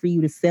need for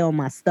you to sell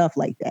my stuff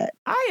like that.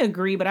 I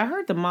agree, but I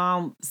heard the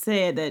mom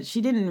said that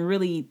she didn't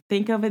really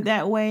think of it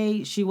that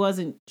way. She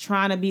wasn't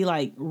trying to be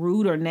like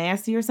rude or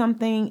nasty or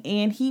something,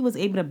 and he was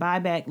able to buy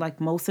back like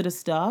most of the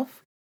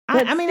stuff.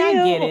 I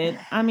get it.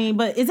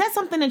 But is that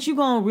something that you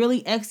gonna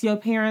really X your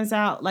parents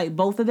out? Like,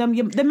 both of them?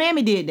 The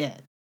mammy did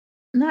that.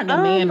 Not the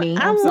mammy.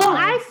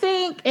 I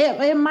think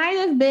it might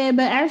have been,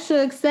 but as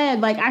Suge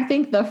said, like, I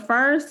think the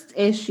first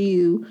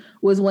issue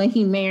was when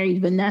he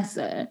married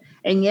Vanessa.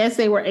 And yes,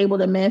 they were able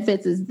to mend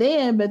fences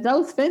then, but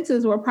those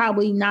fences were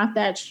probably not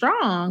that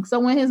strong.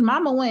 So when his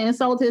mama went and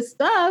sold his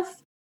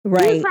stuff, he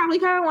was probably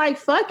kind of like,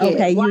 fuck it.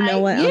 Okay, like, you know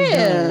what?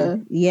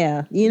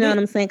 Yeah. You know what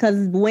I'm saying?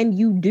 Because when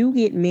you do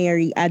get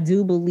married, I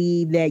do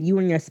believe that you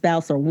and your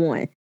spouse are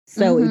one.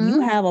 So if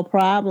you have a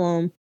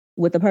problem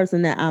with the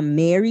person that I'm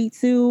married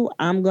to,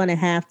 I'm going to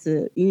have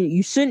to,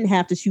 you shouldn't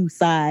have to choose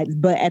sides.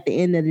 But at the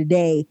end of the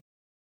day,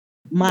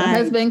 my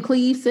husband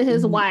cleaves to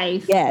his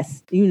wife.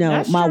 Yes.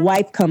 My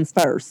wife comes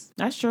first.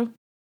 That's true.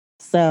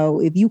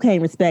 So if you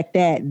can't respect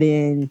that,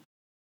 then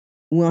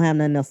we don't have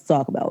nothing else to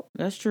talk about.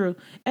 That's true.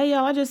 Hey,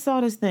 y'all, I just saw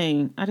this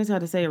thing. I just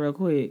had to say it real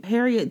quick.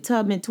 Harriet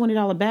Tubman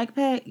 $20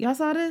 backpack. Y'all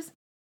saw this?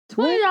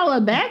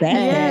 $20 backpack?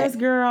 Yes,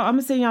 girl. I'm going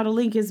to send y'all the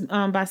link. It's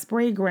by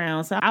Spray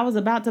Ground. So I was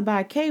about to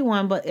buy a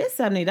K1, but it's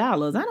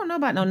 $70. I don't know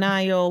about no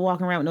 9-year-old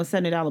walking around with no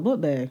 $70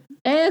 book bag.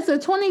 And it's a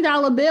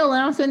 $20 bill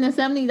and I'm spending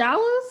 $70?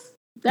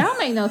 That don't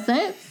make no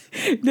sense.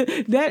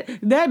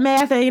 that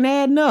math ain't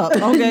adding up.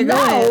 Okay, go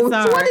ahead.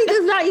 Sorry. 20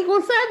 does not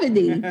equal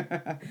 70.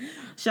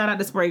 Shout out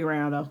to Spray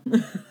Ground, though.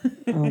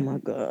 Oh, my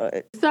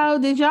God. So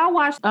did y'all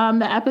watch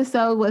the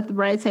episode with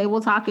Red Table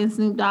Talk and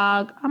Snoop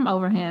Dogg? I'm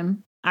over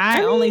him.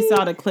 I only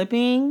saw the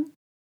clipping.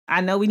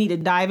 I know we need to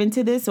dive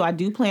into this, so I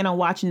do plan on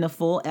watching the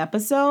full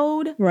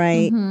episode.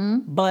 Right. Mm-hmm.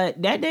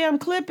 But that damn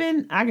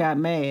clipping, I got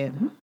mad.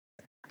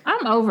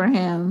 I'm over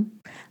him.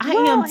 I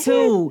am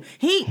too.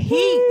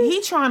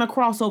 He trying to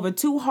cross over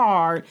too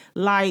hard.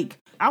 Like,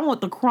 I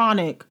want the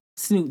Chronic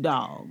Snoop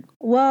Dogg.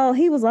 Well,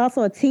 he was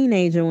also a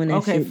teenager when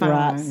that shit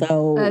dropped.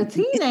 So a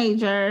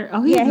teenager?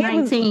 Oh, he's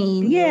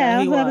 19. I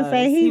was about to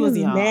say he was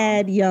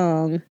mad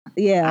young.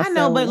 Yeah, I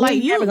know, but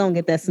like, you never gonna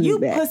get that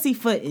Snoop back. You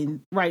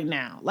pussyfooting right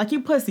now. Like,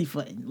 you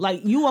pussyfooting.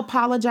 Like, you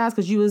apologize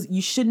because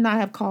you should not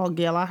have called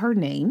Gail out her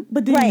name.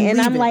 But then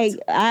and I'm like,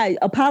 I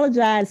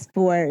apologize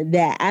for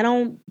that. I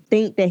don't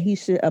think that he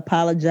should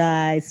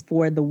apologize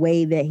for the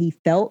way that he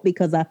felt,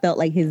 because I felt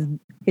like his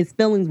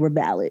feelings were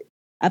valid.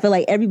 I feel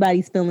like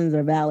everybody's feelings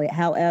are valid.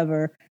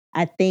 However,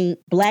 I think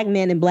Black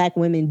men and Black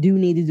women do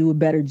need to do a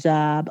better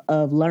job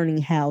of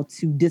learning how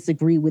to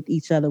disagree with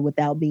each other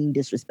without being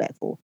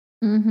disrespectful.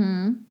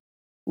 Mm-hmm.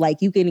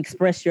 Like, you can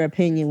express your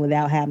opinion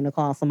without having to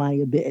call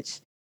somebody a bitch.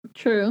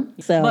 True.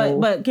 So,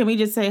 but can we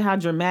just say how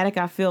dramatic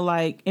I feel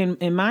like,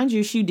 and mind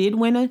you, she did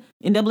win a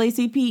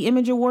NAACP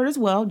Image Award as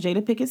well.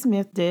 Jada Pinkett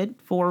Smith did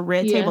for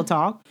Red Table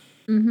Talk.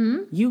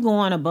 Mm-hmm. You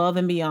going above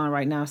and beyond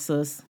right now,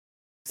 sis.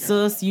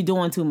 Sis, you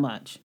doing too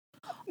much.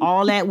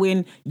 All that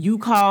when you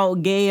call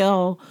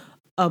Gail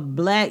a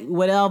black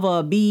whatever,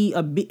 a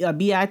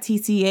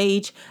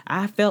bitch,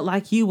 I felt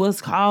like you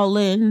was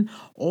calling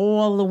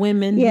all the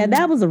women. Yeah,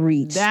 that was a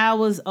reach. That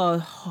was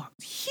a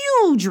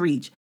huge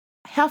reach.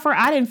 Heifer,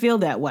 I didn't feel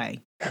that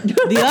way.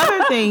 The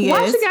other thing is,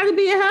 why she got to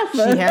be a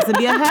heifer? She has to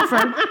be a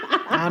heifer.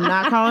 I'm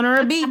not calling her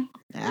a B.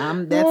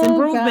 That's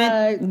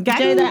improvement.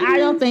 Jada, I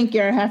don't think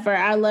you're a heifer.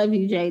 I love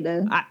you,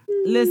 Jada.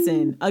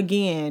 Listen,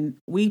 again,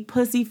 we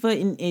pussyfoot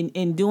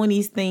and doing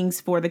these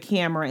things for the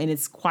camera, and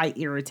it's quite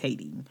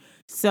irritating.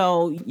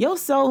 So your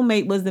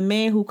soulmate was the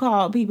man who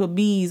called people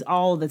bees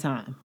all the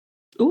time.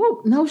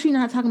 Ooh, no, she's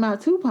not talking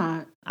about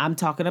Tupac. I'm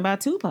talking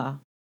about Tupac.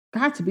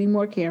 Got to be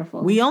more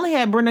careful. We only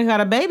had Brenda Got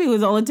a Baby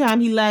was the only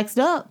time he laxed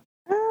up.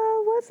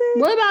 Was it?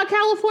 What about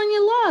California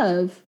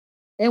Love?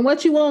 And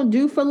What You Won't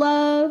Do for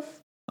Love?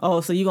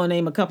 Oh, so you gonna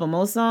name a couple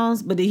more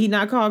songs? But did he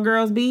not call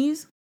girls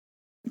bees?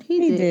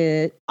 He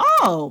did.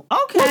 Oh,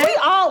 okay.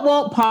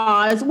 Well,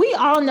 pause. We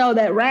all know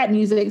that rap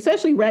music,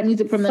 especially rap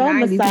music from the So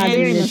 90s, is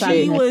very misogynistic.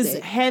 She was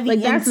misogynistic. heavy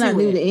Like, that's into not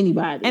new it. to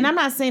anybody. And I'm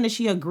not saying that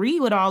she agreed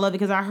with all of it,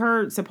 because I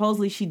heard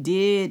supposedly she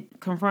did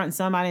confront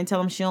somebody and tell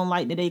them she don't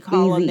like that they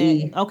call them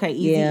Eazy-E. that. Okay,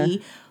 Easy Yeah.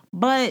 E.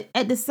 But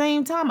at the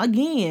same time,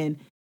 again,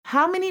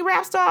 how many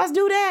rap stars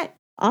do that?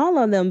 All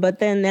of them, but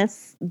then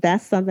that's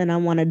something I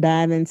want to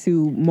dive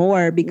into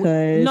more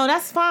because No,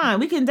 that's fine.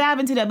 We can dive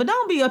into that, but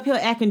don't be up here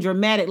acting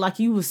dramatic like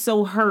you was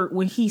so hurt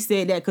when he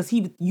said that because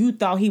you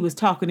thought he was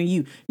talking to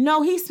you.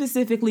 No, he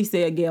specifically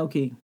said Gayle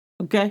King.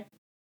 Okay,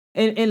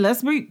 and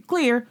let's be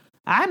clear,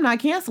 I'm not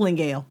canceling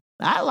Gayle.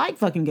 I like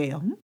fucking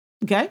Gayle.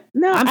 Okay,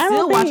 no, I'm I still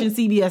don't watching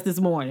think, CBS this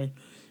morning.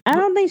 I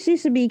don't think she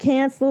should be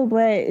canceled,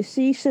 but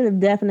she should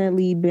have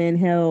definitely been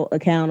held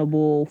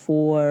accountable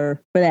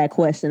for that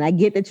question. I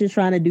get that you're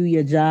trying to do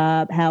your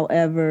job.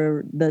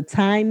 However, the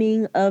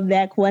timing of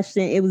that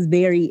question, it was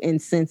very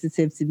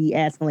insensitive to be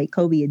asking. Like,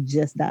 Kobe had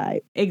just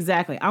died.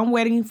 Exactly. I'm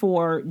waiting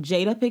for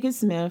Jada Pinkett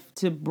Smith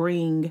to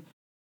bring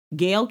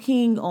Gayle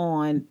King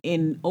on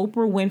and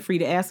Oprah Winfrey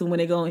to ask them when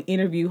they're going to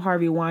interview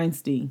Harvey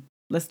Weinstein.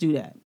 Let's do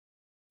that.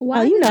 Why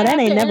Oh, you do know they that have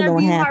ain't to never gonna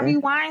interview happen. Harvey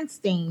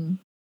Weinstein.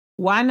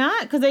 Why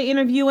not? Because they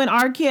interviewing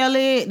R.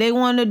 Kelly. They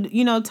want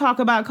to, talk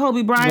about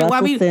Kobe Bryant.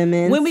 Russell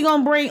Simmons. When we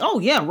gonna bring? Oh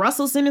yeah,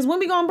 Russell Simmons. When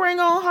we gonna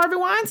bring on Harvey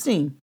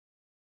Weinstein?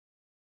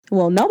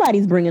 Well,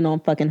 nobody's bringing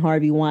on fucking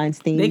Harvey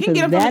Weinstein. They can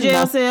get him from the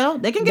jail cell.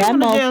 They can get him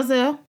from the jail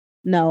cell.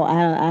 No,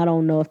 I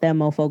don't know if that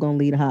mofo gonna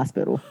leave the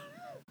hospital.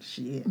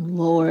 Shit.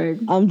 Lord.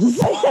 I'm just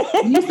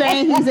saying. You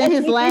saying he's in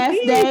his last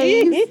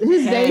days?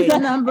 His days are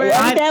numbered?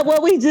 Ain't that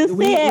what we just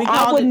said?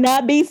 I would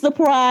not be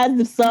surprised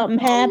if something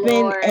happened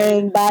Lord.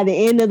 and by the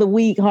end of the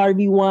week,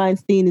 Harvey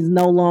Weinstein is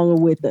no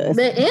longer with us.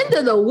 The end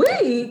of the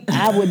week?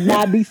 I would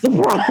not be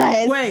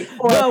surprised. Wait,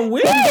 the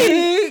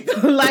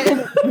week? Like,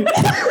 Am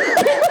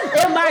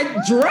I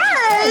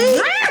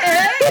dry?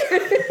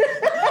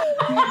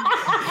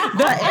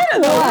 the end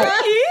of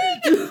the week?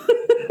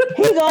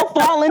 He gonna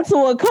fall into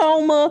a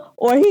coma,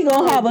 or he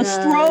gonna have a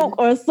stroke,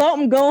 or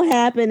something gonna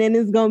happen, and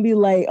it's gonna be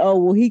like, oh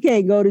well, he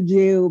can't go to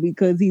jail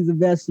because he's a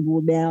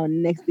vegetable now,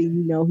 and next thing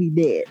you know, he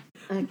dead.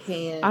 I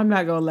can't. I'm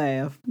not gonna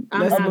laugh.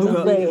 I'm Let's not move gonna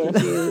on. laugh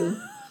at you.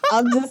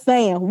 I'm just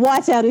saying,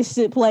 watch how this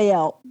shit play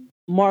out.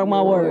 Mark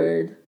my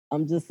word. Lord.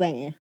 I'm just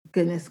saying.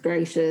 Goodness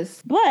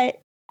gracious. But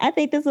I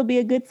think this will be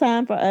a good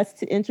time for us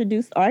to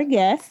introduce our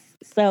guests.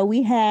 So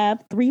we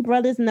have Three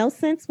Brothers No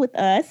Sense with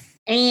us.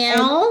 And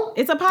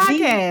It's a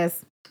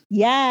podcast.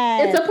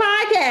 Yes. it's a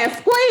podcast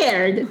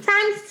squared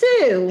times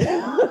 2.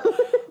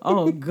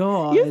 Oh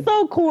God. You're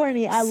so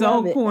corny. I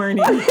love it. So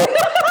corny. And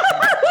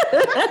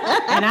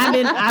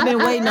I've been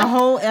waiting the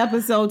whole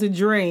episode to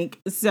drink.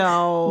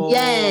 So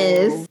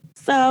Yes.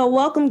 So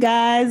welcome,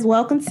 guys.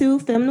 Welcome to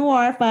Femme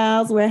Noir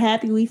Files. We're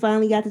happy we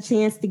finally got the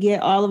chance to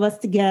get all of us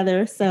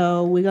together.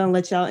 So we're going to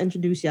let y'all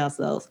introduce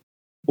yourselves.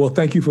 Well,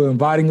 thank you for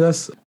inviting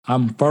us.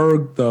 I'm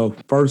Ferg, the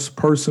first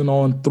person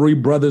on Three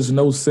Brothers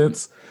No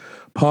Sense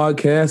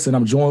podcast, and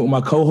I'm joined with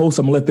my co-hosts.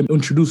 I'm going to let them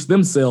introduce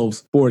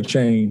themselves for a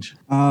change.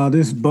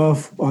 This is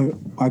Buff.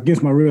 I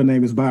guess my real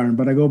name is Byron,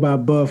 but I go by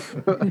Buff.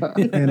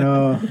 And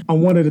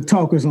I'm one of the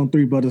talkers on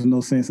Three Brothers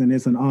No Sense, and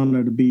it's an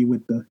honor to be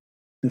with the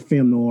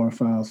Femme Noir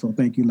File. So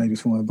thank you, ladies,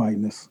 for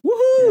inviting us.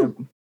 Woohoo!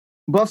 Yeah.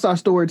 Buff's our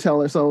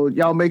storyteller, so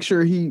y'all make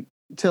sure he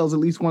tells at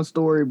least one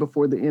story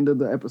before the end of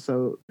the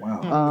episode.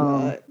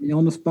 Wow. You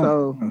on the spot.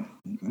 So,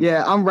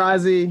 yeah, I'm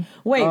Razi.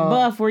 Wait,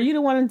 Buff, were you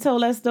the one who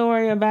told that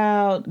story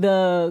about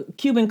the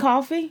Cuban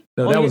coffee?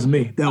 No, that was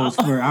me. That was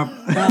for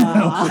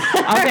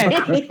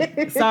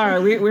Okay.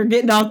 Sorry, we're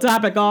getting off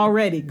topic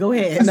already. Go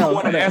ahead.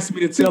 Someone asked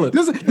me to tell it.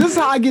 This is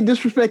how I get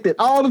disrespected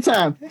all the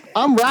time.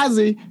 I'm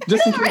Razi,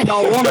 just in case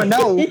y'all want to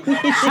know.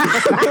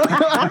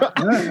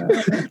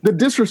 The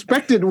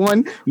disrespected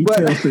one. He But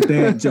tells the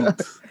dad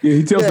jokes. Yeah,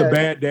 he tells Yeah. the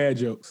bad dad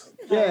jokes.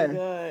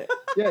 yeah,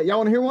 y'all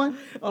want to hear one?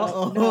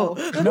 No,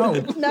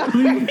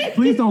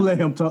 please don't let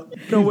him talk.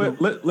 You know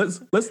what?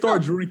 Let's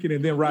start drinking,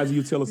 and then Rising,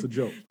 you tell us a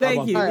joke. How Thank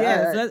about you. that? All right,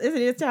 Yes, all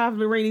right. It's time for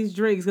me to rate these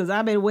drinks because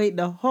I've been waiting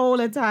the whole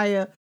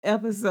entire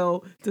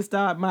episode to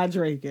start my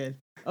drinking.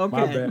 Okay.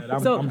 My bad.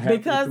 I'm happy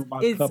through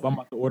my cup. I'm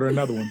about to order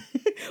another one.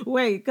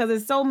 Wait, because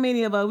there's so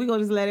many of us. We're going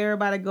to just let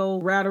everybody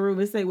go around the room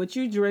and say what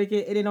you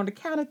drinking. And then on the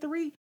count of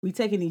 3, we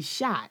taking these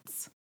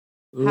shots.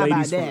 How about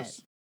Ladies that?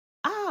 first.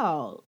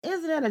 Oh,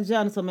 isn't that a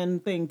gentleman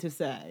thing to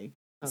say?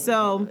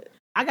 So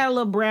I got a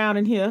little brown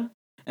in here.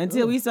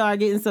 Until we start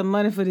getting some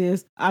money for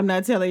this, I'm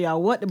not telling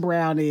y'all what the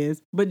brown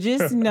is. But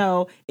just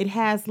know it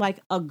has like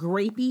a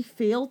grapey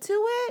feel to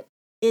it.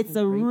 It's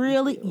a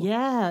really,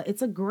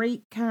 it's a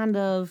great kind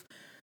of,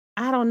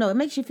 I don't know. It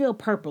makes you feel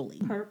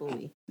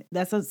purpley.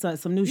 That's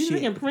some new You shit.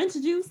 drinking French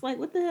juice? Like,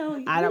 what the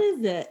hell? I What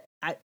don't- is that?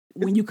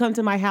 When you come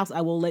to my house,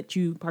 I will let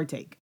you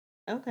partake.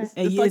 Okay. And It's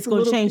it's like the going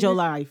to little change your kid.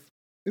 life.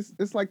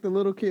 It's like the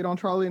little kid on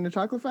Charlie and the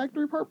Chocolate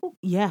Factory, purple.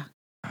 Yeah.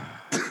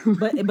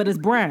 but it's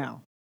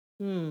brown.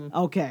 Hmm.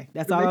 Okay.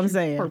 That's It all makes I'm you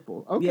saying.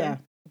 Purple. Okay. Yeah.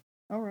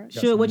 All right.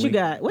 Sure, what you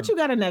got? What you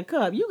got in that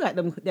cup? You got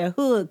that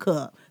hood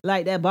cup,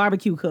 like that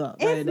barbecue cup.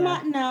 It's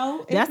my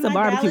no. That's it's a my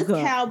barbecue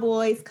Dallas cup.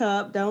 Cowboys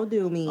cup. Don't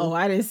do me. Oh,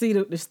 I didn't see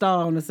the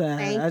star on the side.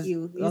 Thank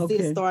you. You see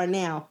the star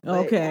now.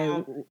 But, Okay.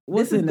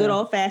 What's this is in good there?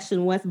 old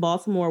fashioned West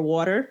Baltimore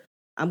water.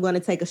 I'm going to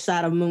take a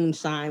shot of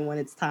moonshine when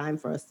it's time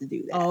for us to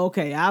do that. Oh,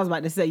 okay. I was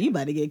about to say you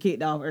about to get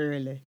kicked off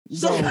early.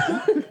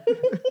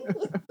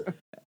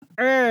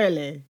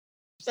 Early.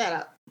 Shut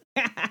up.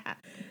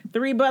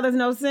 Three brothers,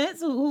 no sense.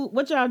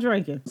 What y'all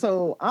drinking?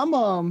 So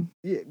I'm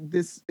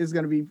this is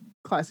gonna be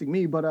classic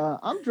me, but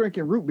I'm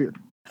drinking root beer.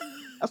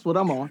 That's what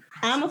I'm on.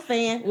 I'm a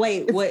fan.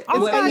 Wait, what? Oh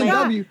what my wait,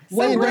 God. A&W.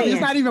 What A&W. brand?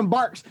 It's not even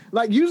Barks.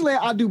 Like usually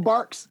I do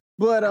Barks,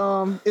 but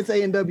it's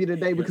A&W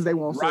today because they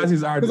won't.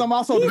 Rising's our. Because I'm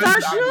also He's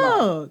drinking- our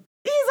Suge.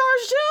 He's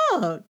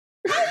our Suge.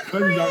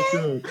 Rising's our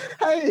Suge.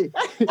 Hey.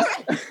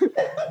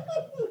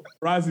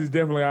 Rising's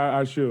definitely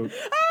our Suge.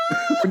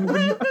 When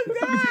you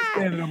see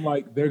standing, I'm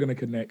like, they're gonna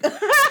connect.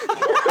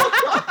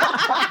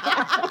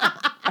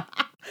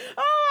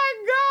 Oh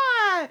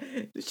my God.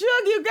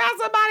 Suge, you got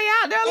somebody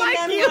out there Ain't like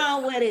nothing you.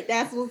 wrong with it.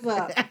 That's what's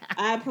up.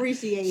 I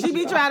appreciate She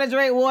be you. trying to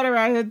drink water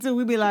right here too.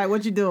 We be like,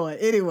 what you doing?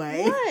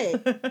 Anyway.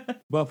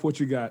 What? Buff, what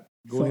you got?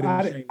 Go So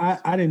ahead and change.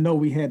 I didn't know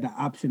we had the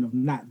option of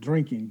not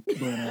drinking,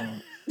 but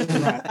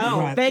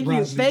Thank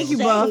you. Thank you,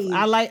 Buff.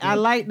 I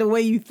like the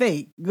way you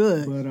think.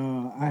 Good. But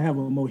I have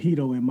a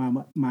mojito in my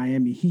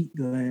Miami Heat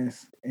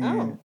glass,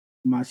 and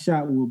my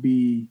shot will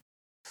be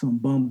some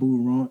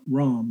bamboo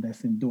rum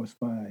that's endorsed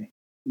by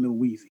Lil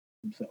Weezy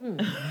himself.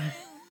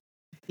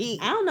 I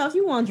don't know if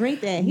you want to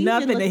drink that. He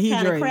Nothing that he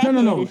drinks.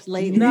 No.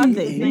 Lately.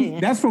 Nothing.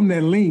 That's from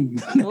that lean.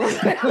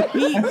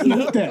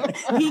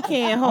 He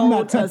can't I'm not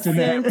hold a touching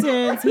that.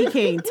 sentence. He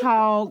can't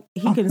talk.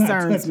 He I'm not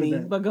concerns touching me.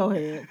 that. But go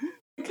ahead.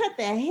 Cut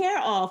that hair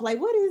off. Like,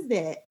 what is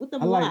that with the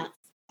I like- locks?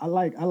 I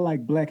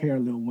like black hair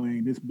Lil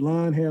Wayne. This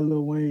blonde hair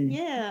Lil Wayne.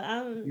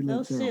 Yeah, You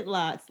those look shit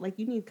locks. Like,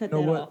 you need to cut You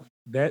know that what? off.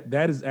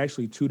 That is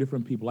actually two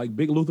different people. Like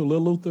Big Luther,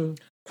 Lil Luther.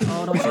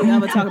 Oh, don't you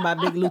ever talk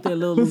about Big Luther and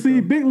Lil But Luther. see,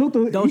 Big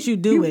Luther. Don't you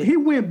do it. He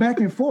went back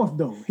and forth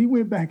though. He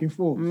went back and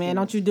forth. Man,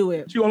 don't you do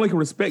it. But you only can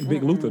respect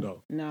Big Luther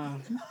though. No.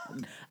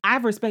 I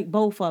respect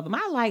both of them.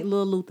 I like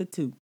Lil Luther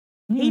too.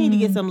 He need to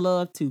get some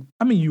love too.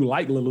 I mean, you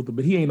like Lil Luther,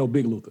 but he ain't no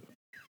Big Luther.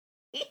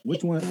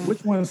 Which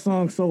one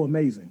song so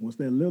amazing? Was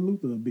that Lil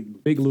Luther or Big Luther?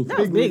 Big Luther. That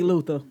was Big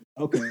Luther.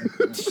 Okay.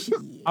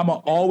 I'ma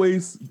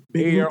always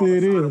Big err on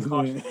Luther the it side of is,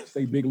 caution man. and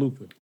say Big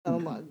Luther. Oh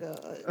my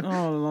god.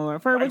 Oh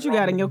Lord. Ferg, what you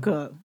got in your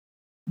cup?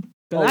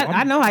 'Cause Oh,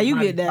 I know how you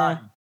I'm get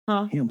down.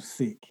 Huh? Him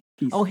sick.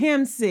 He's Oh,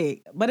 him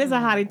sick. But it's a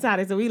hottie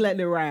toddy, so we letting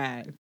it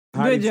ride.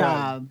 Good Hottie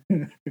job.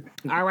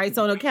 All right,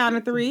 so on the count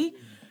of three,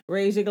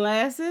 raise your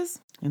glasses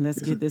and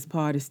let's get this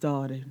party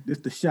started. This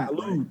the shot.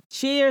 Right?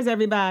 Cheers,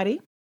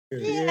 everybody.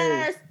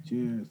 Yes.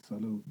 Cheers.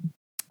 Salute.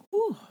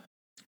 Ooh.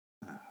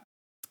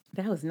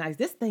 That was nice.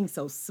 This thing's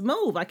so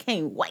smooth. I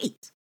can't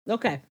wait.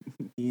 Okay.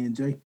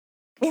 E&J.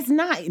 It's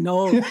not.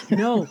 No.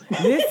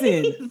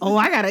 Listen. Oh,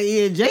 I got an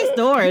E&J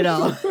story,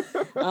 though.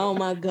 Oh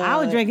my god. I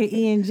was drinking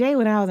E&J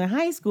when I was in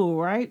high school,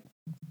 right?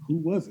 Who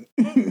was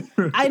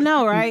it? I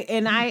know, right?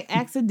 And I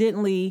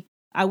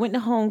went to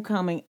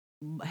homecoming,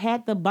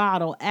 had the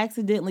bottle,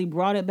 accidentally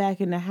brought it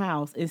back in the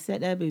house and set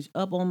that bitch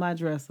up on my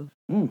dresser.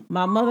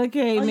 My mother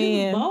came you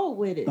in. was bold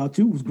with it. Thought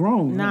you was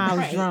grown. Nah, I huh? was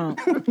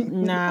Right. drunk.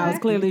 Nah, I was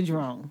clearly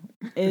drunk.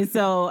 And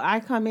so I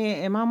come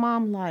in and my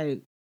mom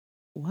like,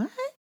 what?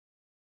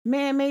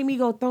 Man made me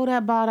go throw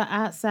that bottle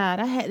outside.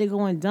 I had to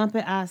go and dump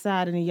it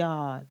outside in the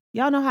yard.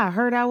 Y'all know how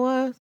hurt I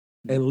was?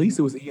 At least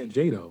it was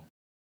E&J though.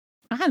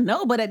 I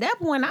know, but at that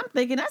point I'm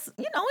thinking that's,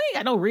 we ain't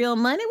got no real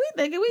money. We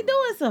thinking we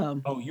doing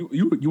something. Oh,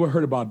 you were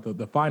heard about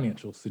the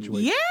financial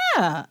situation.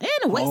 Yeah, and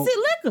the wasted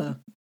liquor.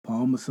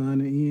 Paul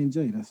Masson and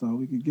E&J. That's all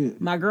we could get.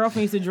 My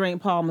girlfriend used to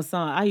drink Paul Masson.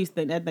 I used to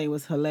think that thing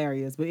was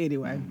hilarious, but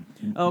anyway.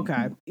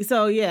 Okay.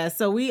 So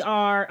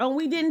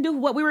we didn't do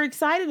what we were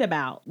excited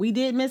about. We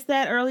did miss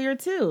that earlier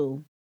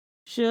too.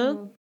 Suge,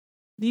 Oh,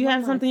 do you what have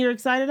am I- something you're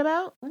excited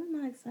about? What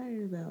am I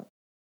excited about?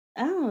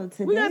 I don't know.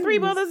 Today We got three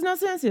was- brothers, no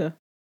sense here.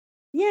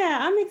 Yeah,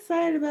 I'm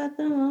excited about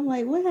them. I'm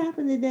like, what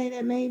happened today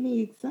that made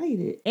me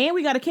excited? And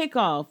we got a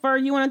kickoff. Fer,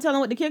 you want to tell them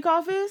what the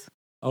kickoff is?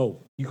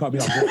 Oh, you caught me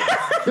off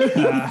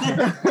guard.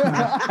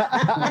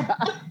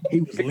 He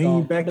was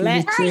leaning back in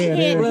Black his chair.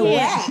 there.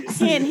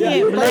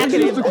 hint, Black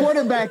is the black.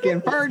 quarterback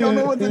and Ferg don't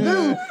know what to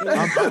do.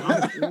 I'm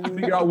trying to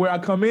figure out where I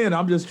come in.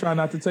 I'm just trying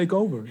not to take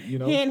over, you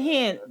know.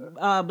 Hint,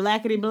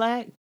 blackity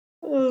black.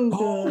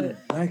 Oh,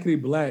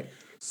 blackity black.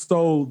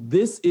 So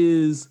this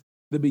is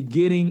the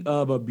beginning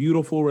of a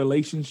beautiful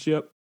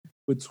relationship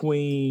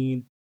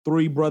between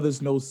Three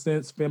Brothers No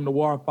Sense, Femme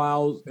Noir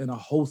Files, and a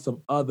host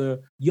of other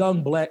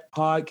young black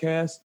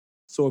podcasts.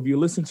 So if you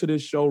listen to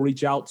this show,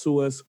 reach out to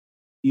us,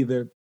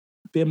 either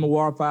Femme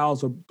Noir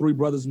Files or Three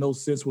Brothers No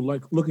Sense. We're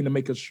looking to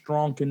make a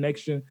strong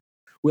connection.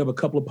 We have a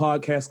couple of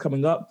podcasts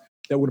coming up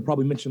that we'll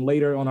probably mention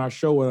later on our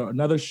show or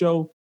another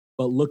show,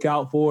 but look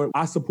out for it.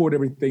 I support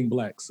everything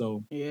black,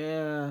 so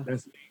Yeah.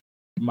 that's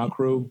my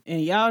crew.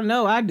 And y'all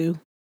know I do.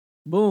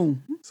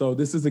 Boom. So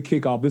this is a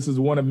kickoff. This is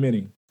one of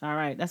many. All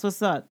right, that's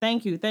what's up.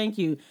 Thank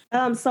you.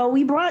 So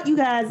we brought you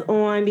guys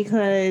on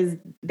because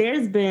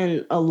there's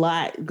been a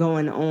lot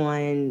going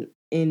on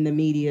in the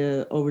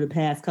media over the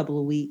past couple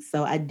of weeks.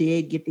 So I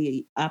did get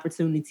the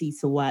opportunity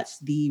to watch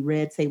the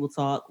Red Table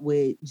Talk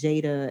with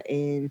Jada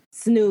and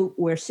Snoop,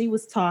 where she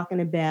was talking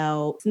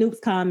about Snoop's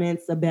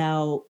comments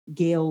about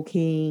Gayle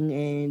King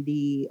and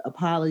the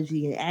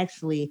apology. And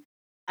actually,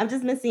 I've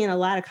just been seeing a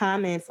lot of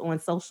comments on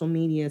social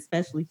media,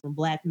 especially from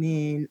Black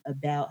men,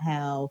 about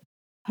how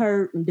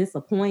hurt and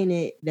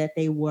disappointed that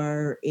they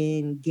were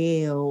in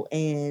Gayle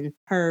and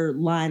her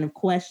line of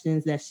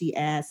questions that she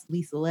asked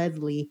Lisa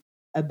Leslie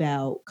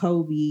about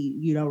Kobe,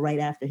 right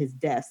after his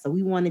death. So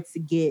we wanted to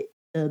get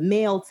the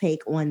male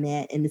take on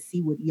that and to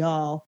see what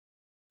y'all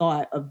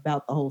thought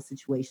about the whole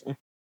situation.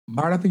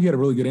 Byron, I think you had a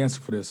really good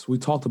answer for this. We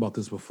talked about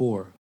this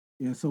before.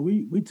 Yeah, so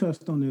we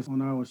touched on this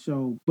on our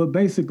show. But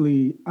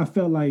basically, I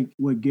felt like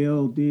what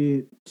Gayle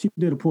did, she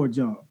did a poor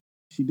job.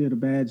 She did a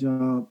bad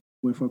job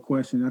with her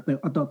question.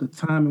 I thought the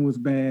timing was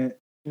bad.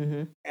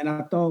 Mm-hmm. And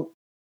I thought,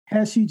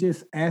 had she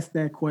just asked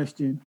that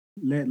question,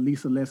 let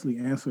Lisa Leslie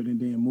answer it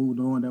and then moved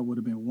on, that would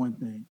have been one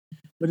thing.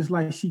 But it's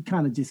like she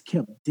kind of just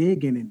kept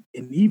digging.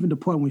 And even the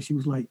point when she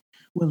was like,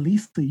 well,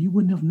 Lisa, you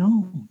wouldn't have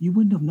known. You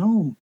wouldn't have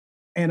known.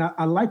 And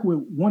I like what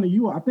one of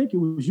you, I think it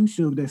was you,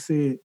 Shug, that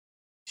said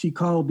she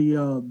called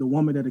the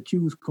woman that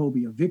accused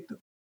Kobe a victim.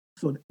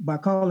 So by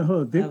calling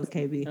her a victim, that was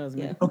KB. That was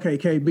me. Okay,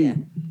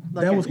 KB.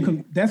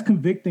 Yeah. That's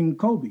convicting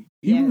Kobe.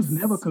 He was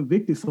never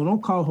convicted, so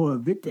don't call her a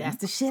victim. That's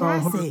the shit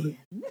I said.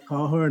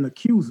 Call her an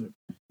accuser.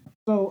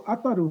 So I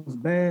thought it was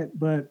bad,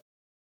 but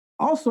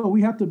also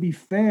we have to be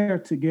fair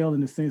to Gayle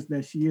in the sense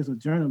that she is a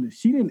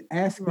journalist. She didn't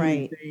ask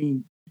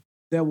anything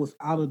that was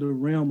out of the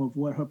realm of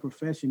what her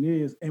profession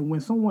is. And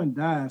when someone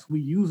dies,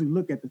 we usually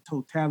look at the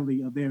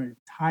totality of their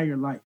entire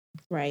life.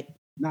 Right.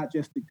 Not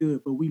just the good,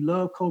 but we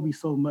love Kobe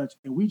so much.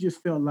 And we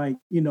just felt like,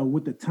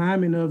 with the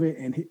timing of it,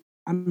 and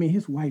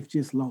his wife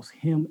just lost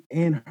him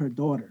and her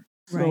daughter.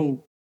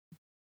 So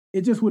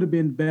it just would have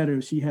been better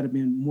if she had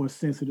been more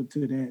sensitive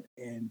to that.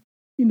 And,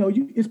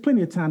 it's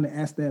plenty of time to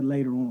ask that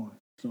later on.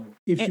 So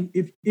if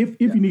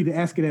you need to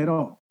ask it at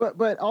all.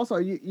 But also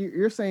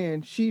you're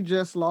saying she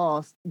just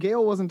lost.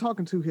 Gayle wasn't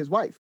talking to his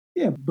wife.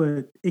 Yeah,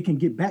 but it can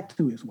get back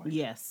to his wife.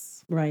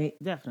 Yes. Right.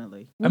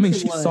 Definitely. I mean,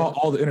 she saw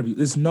all the interviews.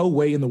 There's no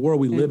way in the world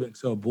we live in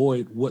to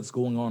avoid what's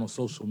going on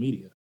social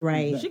media.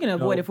 Right. She can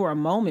avoid it for a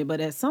moment,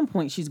 but at some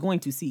point she's going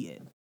to see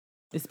it.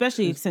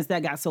 Especially since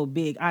that got so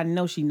big. I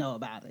know she know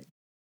about it.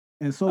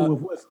 And so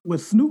with what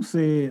Snoop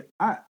said,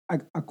 I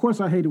of course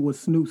I hated what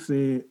Snoop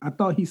said. I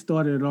thought he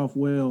started it off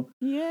well.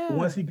 Yeah. But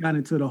once he got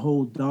into the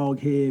whole dog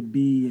head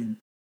B and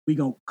we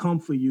gonna come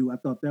for you, I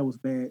thought that was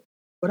bad.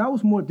 But I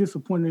was more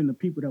disappointed in the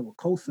people that were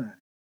co-signing.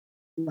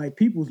 Like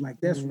people was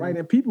like, that's right.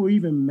 And people were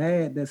even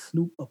mad that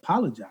Snoop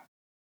apologized.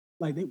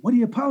 Like, what do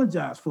you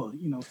apologize for?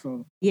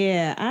 So.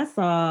 Yeah, I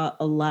saw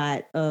a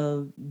lot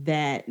of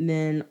that. And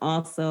then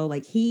also,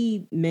 like,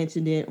 he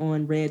mentioned it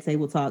on Red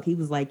Table Talk. He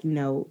was like,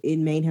 it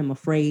made him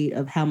afraid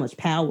of how much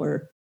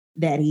power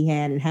that he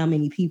had and how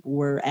many people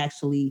were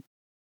actually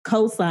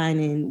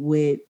co-signing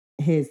with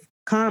his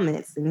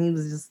comments. And he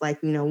was just like,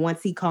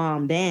 once he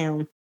calmed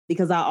down,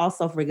 because I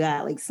also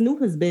forgot, like,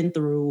 Snoop has been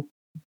through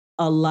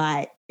a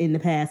lot in the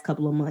past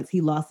couple of months.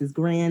 He lost his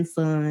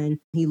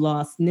grandson. He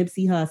lost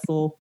Nipsey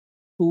Hussle,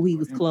 who he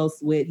was close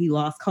with. He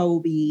lost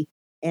Kobe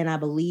and I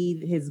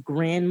believe his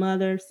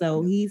grandmother.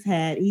 So he's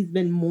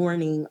been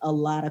mourning a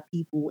lot of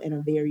people in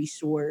a very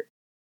short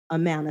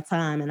amount of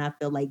time. And I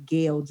feel like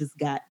Gayle just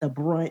got the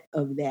brunt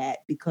of that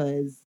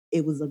because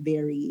it was a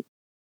very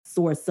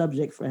sore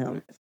subject for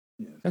him.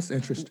 That's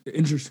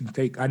interesting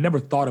take. I never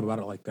thought about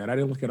it like that. I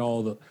didn't look at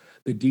all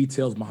the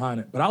details behind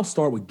it. But I'll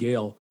start with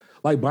Gayle.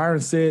 Like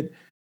Byron said,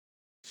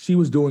 she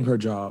was doing her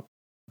job.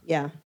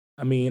 Yeah.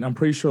 I mean, I'm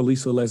pretty sure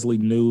Lisa Leslie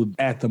knew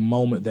at the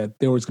moment that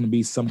there was going to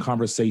be some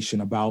conversation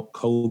about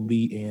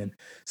Kobe and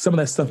some of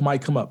that stuff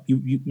might come up.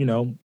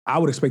 I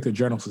would expect a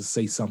journalist to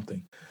say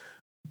something.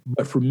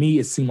 But for me,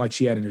 it seemed like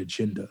she had an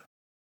agenda.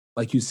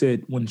 Like you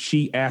said, when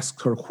she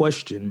asked her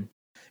question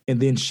and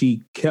then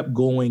she kept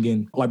going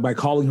and like by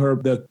calling her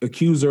the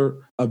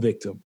accuser a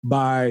victim,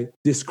 by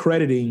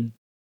discrediting,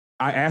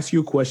 I ask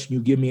you a question,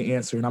 you give me an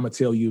answer, and I'm going to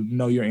tell you,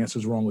 no, your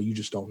answer's wrong or you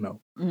just don't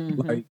know.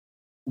 Mm-hmm. Like,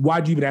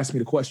 why'd you even ask me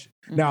the question?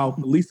 Mm-hmm. Now,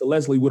 Lisa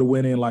Leslie would have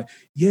went in like,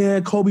 yeah,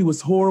 Kobe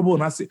was horrible.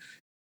 And I said,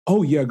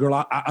 oh, yeah, girl,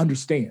 I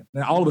understand.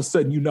 Now, all of a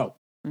sudden,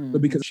 Mm-hmm.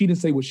 But because she didn't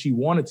say what she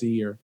wanted to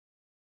hear,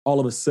 all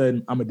of a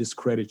sudden, I'm going to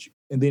discredit you.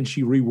 And then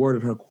she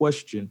reworded her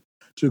question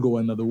to go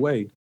another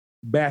way.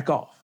 Back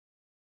off.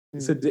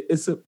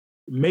 Mm-hmm.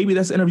 Maybe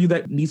that's an interview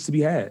that needs to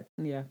be had.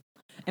 Yeah.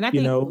 And I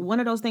think one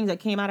of those things that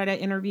came out of that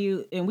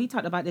interview, and we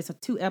talked about this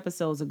 2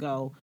 episodes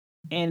ago,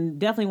 and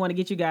definitely want to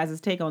get you guys'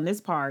 take on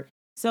this part.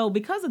 So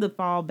because of the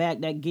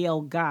fallback that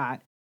Gayle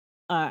got,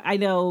 I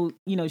know,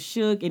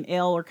 Shug and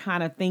Elle are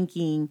kind of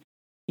thinking,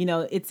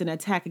 it's an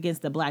attack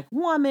against the Black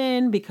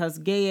woman because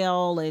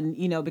Gayle and,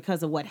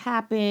 because of what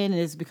happened, and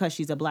it's because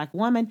she's a Black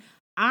woman.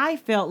 I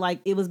felt like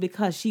it was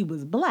because she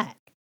was Black.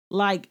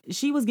 like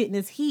she was getting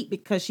this heat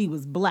because she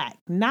was black,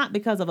 not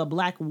because of a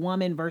black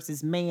woman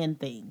versus man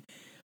thing.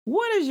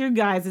 What is your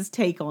guys'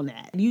 take on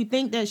that? Do you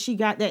think that she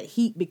got that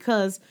heat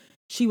because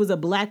she was a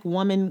black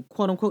woman,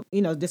 quote unquote,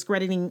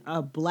 discrediting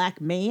a black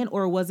man?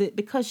 Or was it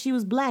because she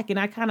was black? And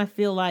I kind of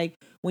feel like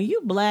when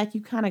you black,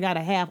 you kind of got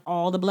to have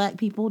all the black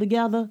people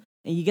together.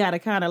 And you got to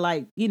kind of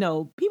like,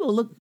 people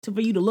look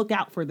for you to look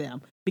out for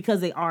them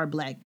because they are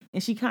black.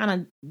 And she kind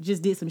of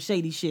just did some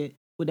shady shit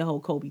with the whole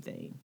Kobe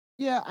thing.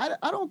 Yeah,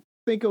 I don't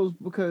think it was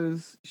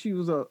because she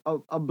was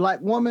a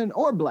black woman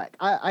or black.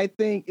 I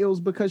think it was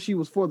because she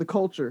was for the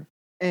culture.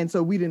 And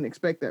so we didn't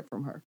expect that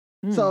from her.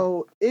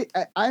 So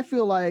I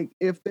feel like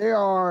if there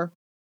are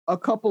a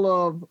couple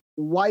of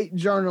white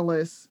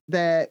journalists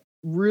that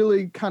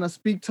really kind of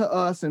speak to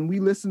us and we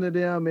listen to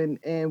them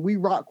and we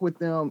rock with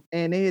them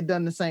and they had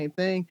done the same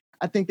thing,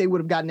 I think they would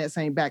have gotten that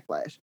same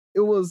backlash. It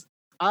was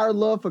our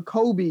love for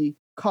Kobe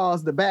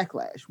caused the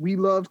backlash. We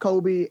loved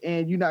Kobe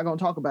and you're not going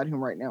to talk about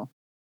him right now.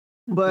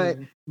 But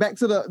back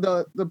to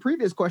the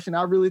previous question,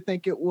 I really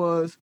think it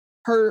was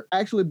her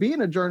actually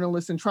being a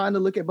journalist and trying to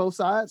look at both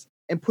sides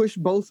and push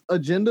both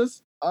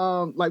agendas.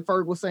 Like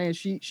Ferg was saying,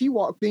 she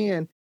walked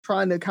in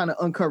trying to kind of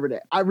uncover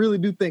that. I really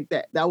do think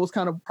that was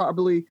kind of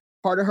probably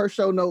part of her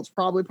show notes,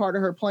 probably part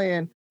of her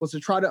plan was to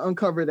try to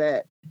uncover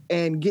that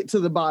and get to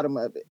the bottom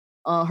of it.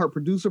 Her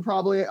producer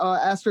probably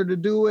asked her to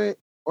do it,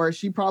 or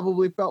she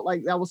probably felt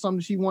like that was something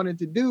she wanted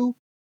to do.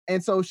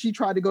 And so she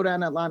tried to go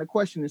down that line of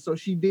questioning. So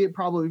she did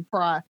probably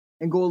pry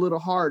and go a little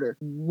harder.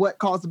 What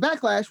caused the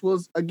backlash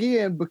was,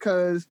 again,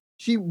 because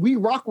we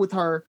rock with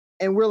her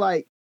and we're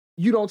like,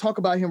 you don't talk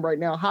about him right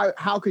now.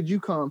 How could you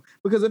come?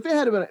 Because if it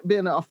had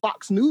been a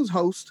Fox News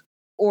host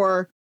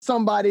or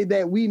somebody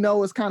that we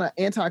know is kind of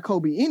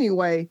anti-Kobe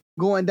anyway,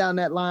 going down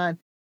that line,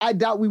 I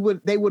doubt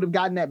they would have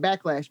gotten that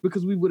backlash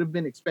because we would have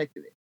been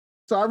expecting it.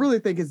 So I really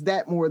think it's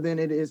that more than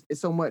it is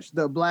so much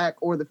the black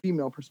or the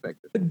female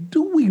perspective.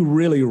 Do we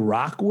really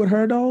rock with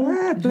her though?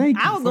 I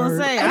was gonna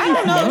say, I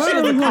don't know if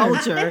she was a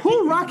culture.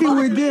 Who rocking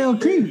with Gayle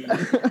King?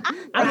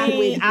 I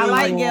mean, I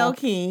like Gayle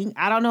King.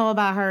 I don't know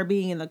about her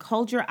being in the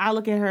culture. I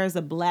look at her as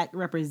a black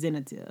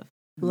representative.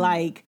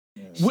 Like,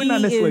 we're not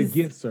necessarily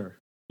against her.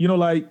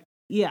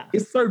 Yeah.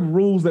 It's certain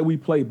rules that we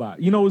play by.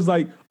 It's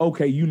like,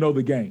 okay, you know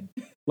the game.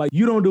 Like,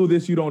 you don't do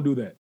this, you don't do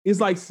that. It's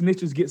like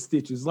snitches get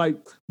stitches. Like,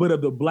 but of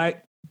the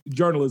black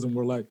journalism,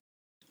 we're like,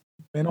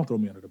 man, don't throw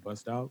me under the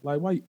bus, dog. Like,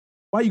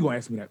 why you gonna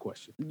ask me that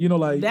question?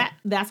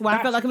 That's why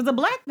I felt like it was a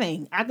black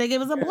thing. I think it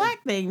was a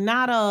black thing,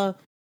 not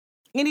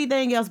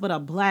anything else but a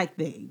black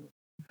thing.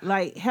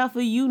 Like, Heifer,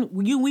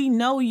 we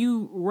know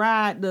you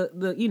ride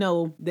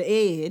the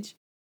edge,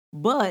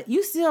 but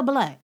you still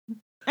black.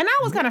 And I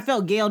always kind of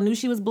felt Gayle knew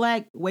she was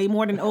black way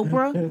more than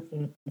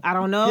Oprah. I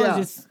don't know. Yeah.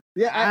 It's just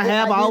I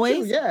have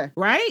always, too,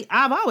 right?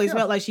 I've always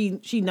felt like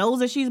she knows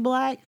that she's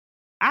black.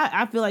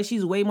 I feel like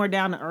she's way more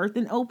down to earth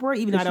than Oprah,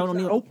 even though I don't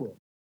know Oprah.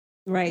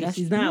 Right, That's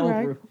she's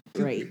not true,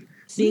 Oprah. Right.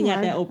 She ain't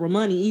got that Oprah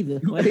money either.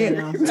 You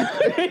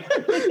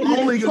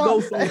only can go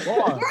so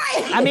far.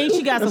 I mean,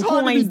 she got It's some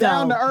hard to be coins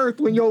down though. to earth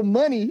when your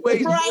money.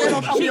 Wait,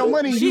 Your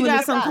money. She you in got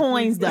the some sky.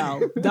 coins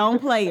though. Don't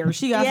play her.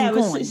 She got Yeah, some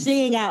but coins. she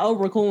ain't got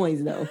Oprah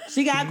coins though.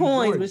 She got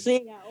coins, but she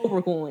ain't got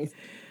Oprah coins.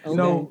 Okay.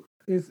 No,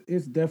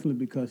 it's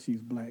definitely because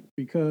she's black.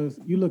 Because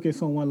you look at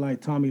someone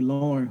like Tommy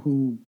Lauren,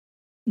 who,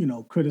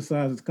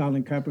 criticizes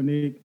Colin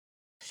Kaepernick,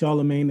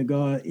 Charlamagne the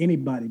God,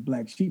 anybody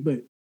black.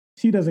 But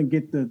she doesn't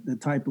get the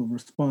type of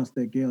response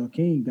that Gayle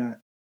King got.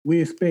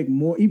 We expect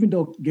more, even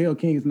though Gayle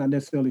King is not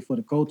necessarily for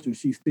the culture,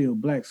 she's still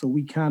black. So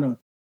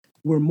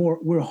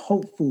we're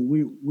hopeful.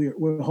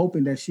 We're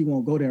hoping that she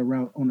won't go that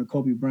route on the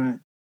Kobe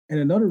Bryant. And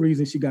another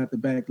reason she got the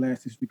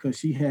backlash is because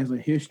she has a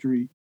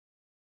history.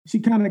 She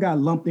kind of got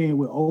lumped in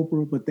with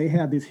Oprah, but they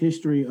have this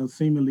history of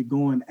seemingly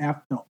going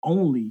after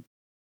only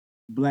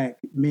black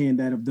men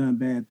that have done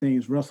bad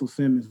things. Russell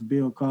Simmons,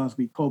 Bill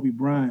Cosby, Kobe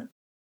Bryant.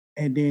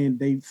 And then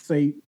they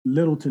say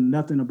little to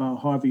nothing about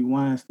Harvey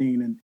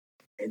Weinstein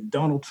and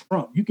Donald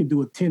Trump. You can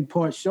do a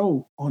 10-part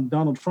show on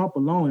Donald Trump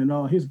alone and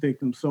all his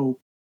victims. So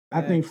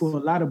I think for a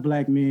lot of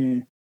black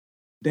men,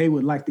 they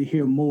would like to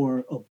hear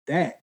more of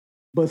that.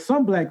 But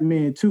some black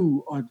men,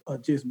 too, are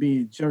just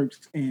being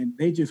jerks, and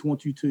they just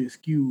want you to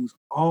excuse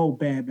all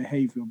bad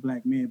behavior of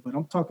black men. But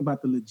I'm talking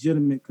about the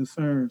legitimate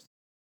concerns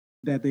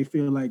that they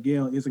feel like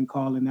Gayle isn't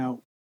calling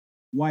out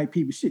white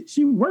people.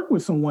 She worked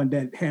with someone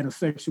that had a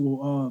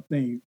sexual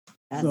thing.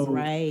 That's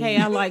right. Hey,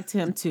 I liked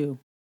him too.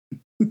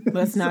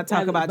 Let's not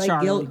talk about Like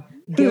Charlie.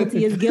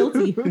 Guilty is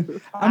guilty.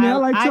 I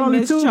like Charlie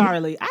miss too.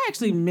 Charlie. I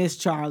actually miss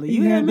Charlie. He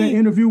You hear had that me?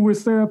 interview with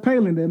Sarah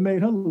Palin that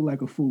made her look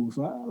like a fool.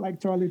 So I like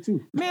Charlie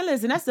too. Man,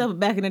 listen, that's stuff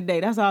back in the day.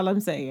 That's all I'm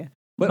saying.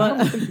 But I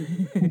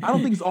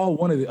don't think it's all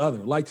one or the other.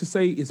 Like, to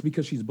say it's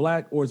because she's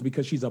black or it's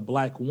because she's a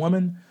black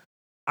woman,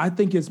 I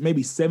think it's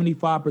maybe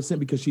 75%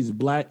 because she's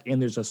black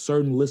and there's a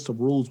certain list of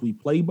rules we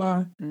play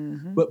by.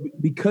 Mhm. But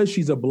because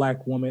she's a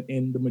black woman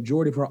and the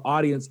majority of her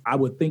audience, I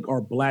would think,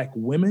 are black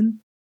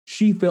women,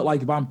 she felt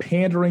like if I'm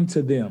pandering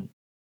to them,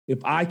 if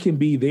I can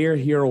be their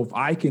hero, if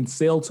I can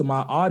sell to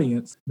my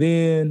audience,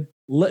 then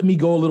let me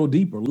go a little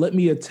deeper. Let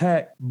me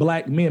attack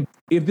black men.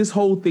 If this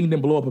whole thing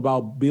didn't blow up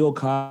about Bill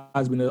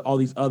Cosby and all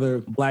these other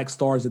black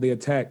stars that they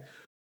attacked,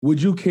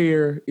 would you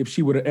care if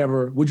she would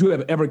you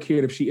have ever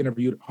cared if she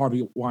interviewed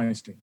Harvey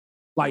Weinstein?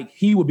 Like,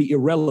 he would be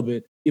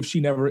irrelevant if she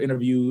never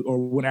interviewed or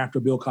went after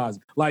Bill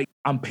Cosby. Like,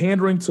 I'm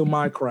pandering to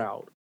my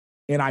crowd,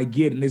 and I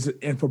get it.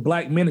 And for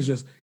black men, it's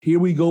just, here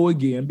we go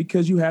again,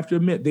 because you have to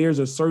admit there's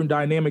a certain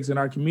dynamics in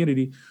our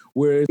community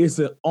where it's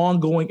an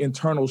ongoing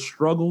internal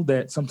struggle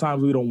that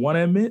sometimes we don't want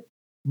to admit,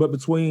 but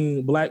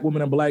between black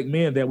women and black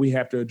men that we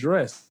have to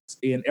address.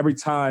 And every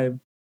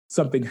time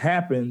something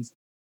happens,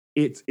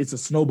 it's a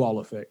snowball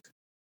effect.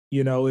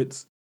 You know,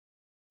 it's,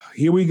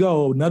 here we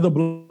go, another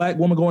black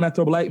woman going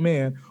after a black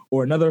man,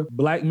 or another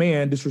black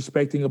man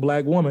disrespecting a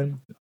black woman.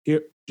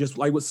 Here, just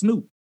like with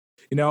Snoop.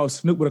 You know, if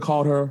Snoop would have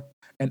called her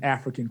an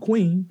African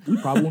queen, we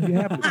probably wouldn't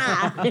be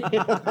happy.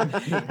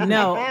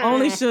 No,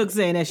 only Suge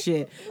saying that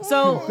shit.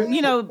 So,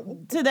 you know,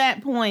 to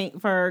that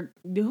point, for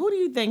who do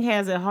you think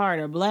has it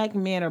harder, black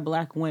men or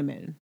black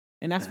women?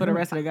 And that's for the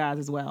rest of the guys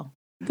as well.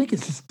 I think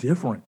it's just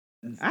different.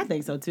 I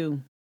think so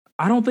too.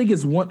 I don't think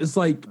it's one. It's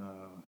like,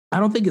 I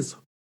don't think it's.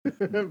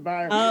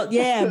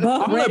 Yeah,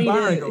 Buff I'm ready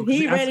Byron to. go,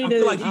 He I ready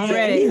feel to. like I'm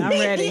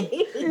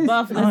ready.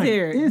 Buff, let's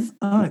hear it. It's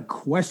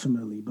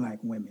unquestionably black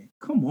women.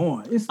 Come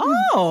on.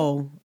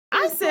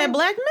 I said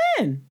black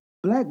men.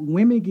 Black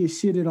women get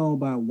shitted on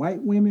by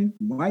white women,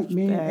 white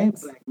men, Facts.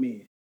 and black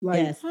men.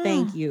 Like, Yes,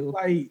 thank you.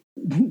 like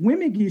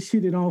women get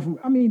shitted on from.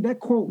 I mean, that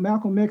quote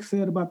Malcolm X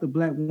said about the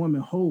black woman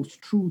holds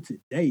true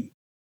today.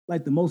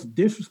 Like, the most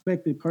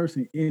disrespected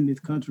person in this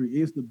country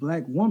is the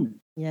black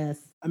woman. Yes.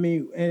 I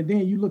mean, and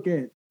then you look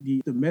at the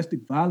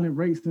domestic violence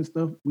rates and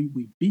stuff. We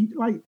beat,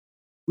 like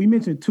we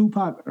mentioned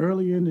Tupac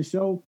earlier in the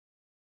show.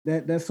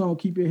 That song,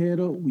 Keep Your Head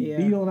Up. We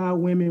beat on our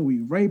women. We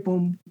rape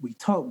them. We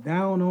talk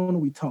down on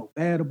them. We talk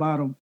bad about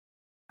them.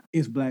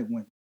 It's black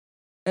women.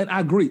 And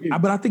I agree,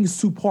 but I think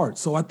it's two parts.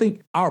 So I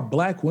think our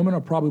black women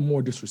are probably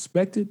more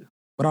disrespected,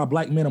 but our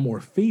black men are more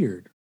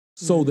feared.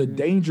 So the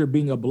danger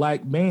being a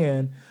black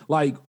man,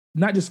 like,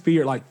 not just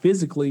feared, like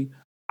physically,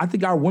 I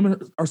think our women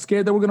are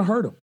scared that we're going to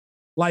hurt them.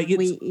 Like,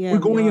 we're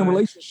going in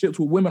relationships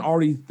with women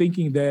already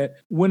thinking that,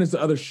 when is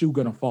the other shoe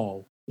going to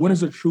fall? When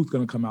is the truth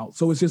going to come out?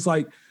 So it's just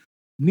like,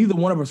 neither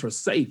one of us are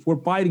safe. We're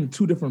fighting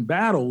two different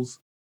battles.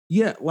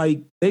 Yeah,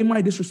 like, they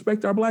might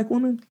disrespect our black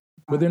women,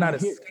 but they're not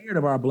as scared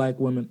of our black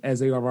women as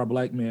they are of our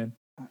black men.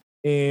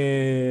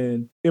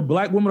 And if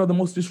black women are the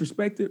most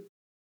disrespected,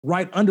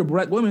 right under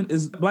black women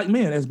is black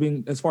men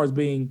as far as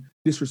being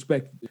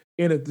disrespected.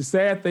 And the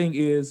sad thing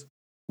is,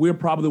 we're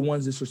probably the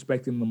ones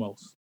disrespecting the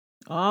most.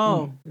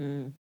 Oh,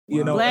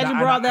 you know, glad you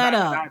brought that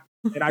up.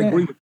 And I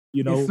agree with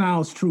you. Know, it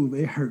sounds true.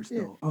 It hurts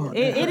though. Oh,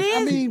 it is.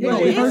 I mean,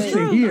 it hurts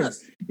to hear.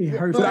 It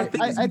hurts.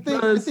 But I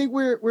think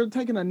we're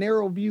taking a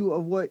narrow view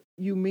of what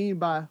you mean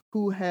by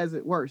who has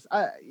it worse.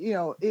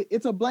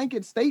 It's a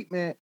blanket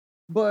statement,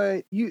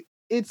 but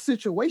it's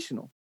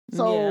situational.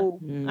 So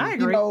I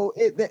agree.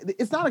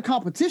 It's not a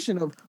competition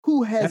of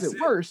who has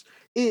it worse.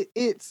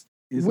 It's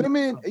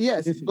women.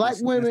 Yes, black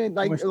women.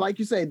 Like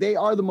you say, they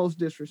are the most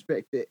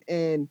disrespected,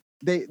 and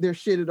they're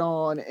shitted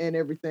on and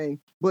everything.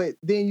 But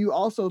then you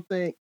also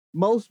think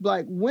most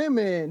black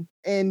women,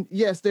 and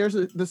yes, there's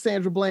the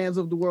Sandra Bland's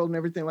of the world and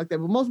everything like that,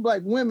 but most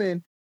black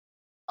women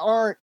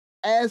aren't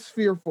as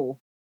fearful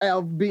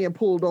of being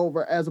pulled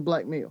over as a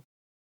black male.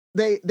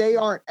 They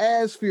aren't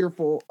as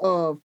fearful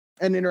of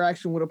an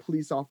interaction with a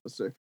police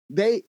officer.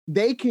 They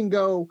can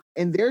go,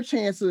 and their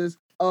chances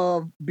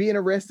of being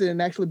arrested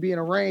and actually being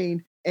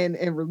arraigned and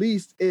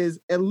released is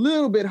a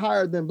little bit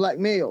higher than black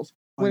males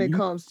when it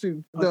comes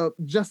to the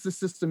justice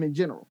system in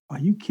general. Are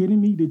you kidding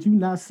me? Did you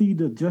not see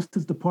the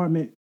Justice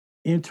Department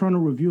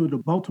internal review of the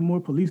Baltimore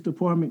Police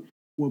Department,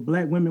 where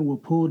black women were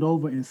pulled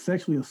over and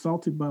sexually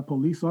assaulted by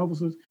police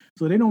officers?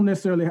 So they don't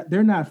necessarily,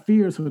 they're not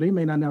feared, so they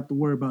may not have to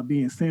worry about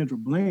being Sandra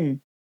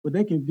Bland, but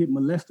they can get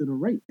molested or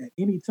raped at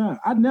any time.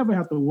 I never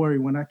have to worry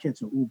when I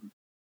catch an Uber.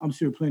 I'm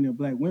sure plenty of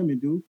black women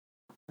do.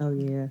 Oh,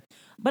 yeah.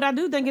 But I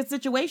do think it's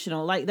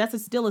situational. Like, that's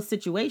still a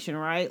situation,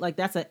 right? Like,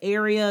 that's an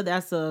area,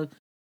 that's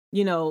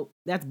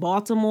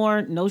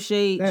Baltimore, no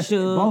shade. That's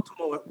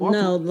Baltimore.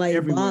 No,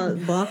 like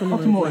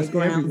Baltimore is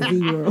ground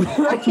zero.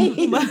 I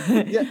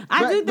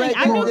do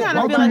kind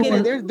of feel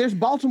like there's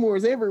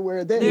Baltimores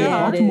everywhere.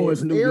 Baltimore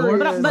is New York.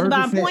 But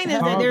my point is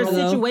that there's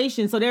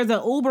situations. So there's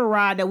an Uber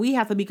ride that we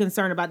have to be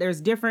concerned about.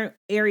 There's different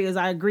areas.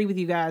 I agree with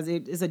you guys.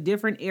 It's a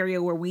different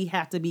area where we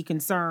have to be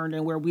concerned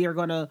and where we are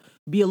going to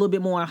be a little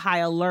bit more on high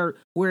alert,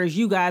 whereas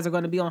you guys are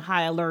going to be on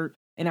high alert.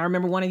 And I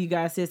remember one of you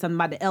guys said something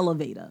about the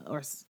elevator,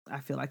 or I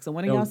feel like so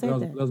one of y'all said that.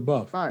 That was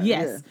Buff. Right,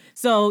 yes. Yeah.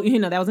 So,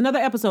 that was another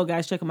episode,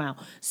 guys. Check them out.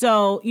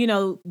 So,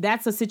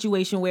 that's a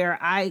situation where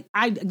I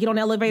get on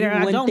the elevator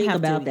and I don't think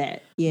have about to.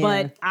 that. Yeah.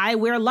 But I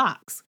wear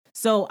locks.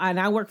 So, and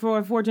I work for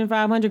a Fortune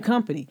 500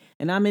 company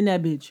and I'm in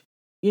that bitch.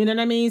 You know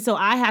what I mean? So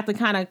I have to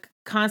kind of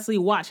constantly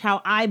watch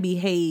how I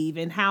behave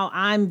and how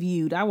I'm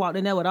viewed. I walked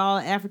in there with all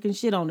African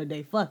shit on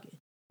today. Fuck it.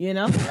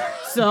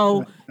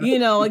 So,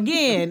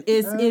 again,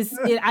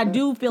 I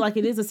do feel like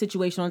it is a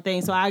situational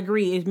thing. So I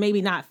agree. It's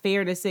maybe not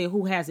fair to say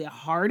who has it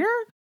harder,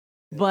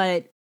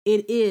 but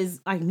it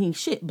is,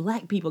 shit,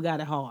 black people got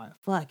it hard.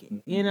 Fuck it.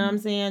 You know what I'm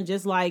saying?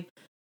 Just like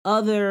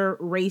other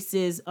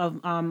races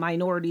of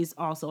minorities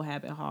also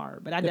have it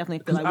hard. But I definitely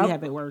feel like we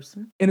have it worse.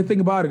 And the thing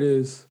about it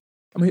is,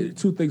 I'm going to hit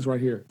two things right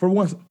here. For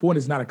one,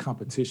 it's not a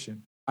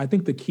competition. I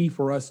think the key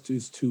for us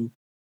is to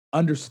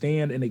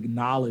understand and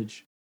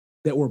acknowledge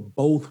that we're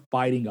both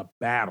fighting a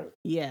battle.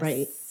 Yes.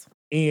 Right.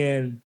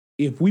 And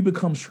if we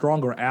become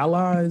stronger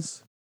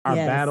allies, our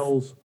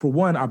battles, for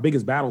one, our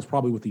biggest battle is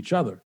probably with each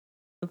other.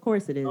 Of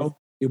course it is.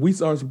 If we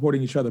start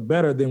supporting each other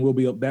better, then we'll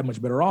be that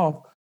much better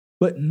off,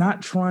 but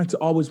not trying to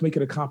always make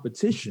it a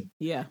competition.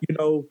 Yeah.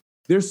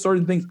 There's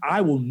certain things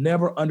I will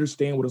never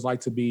understand what it's like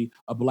to be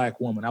a black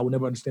woman. I will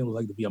never understand what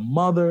it's like to be a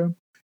mother,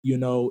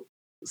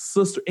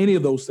 sister, any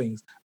of those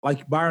things.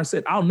 Like Byron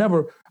said, I'm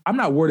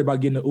not worried about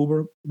getting an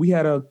Uber. We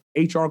had a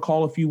HR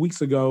call a few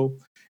weeks ago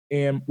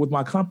and with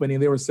my company,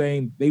 and they were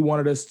saying they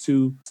wanted us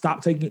to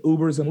stop taking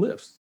Ubers and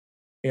Lyfts.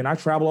 And I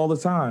travel all the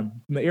time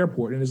from the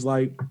airport, and it's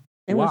like,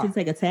 they want you to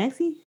take a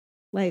taxi?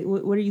 Like,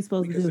 what are you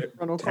supposed to do?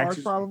 Rental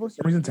cars, probably. For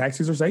some reason,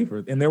 taxis are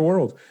safer in their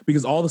world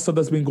because all the stuff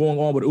that's been going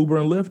on with Uber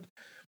and Lyft,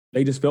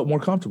 they just felt more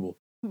comfortable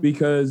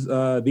because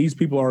these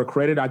people are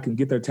accredited. I can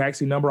get their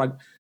taxi number.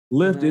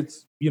 Lyft,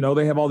 it's,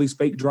 they have all these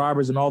fake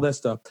drivers and all that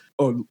stuff,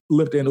 or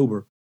Lyft and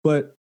Uber.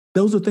 But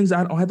those are things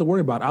I don't have to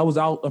worry about. I was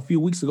out a few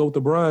weeks ago with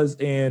the bros,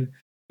 and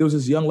there was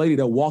this young lady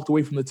that walked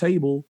away from the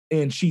table,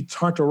 and she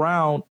turned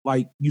around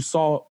like you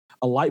saw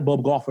a light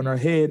bulb go off in her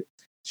head.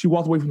 She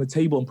walked away from the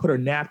table and put her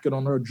napkin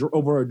on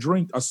over her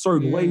drink a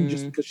certain way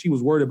just because she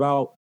was worried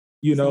about,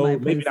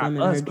 maybe not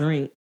us.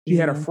 Drink. She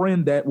had a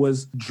friend that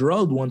was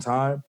drugged one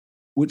time,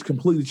 which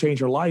completely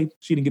changed her life.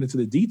 She didn't get into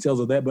the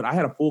details of that, but I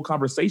had a full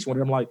conversation with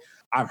her. I'm like,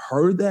 I've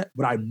heard that,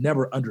 but I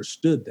never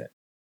understood that.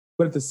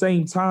 But at the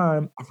same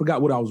time, I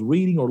forgot what I was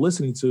reading or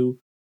listening to.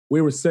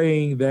 We were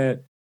saying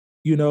that,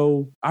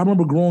 I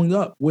remember growing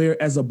up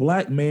where as a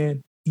black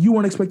man, you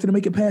weren't expected to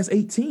make it past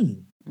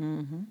 18.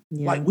 Mm-hmm.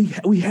 Yeah. Like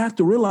we have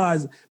to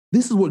realize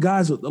this is what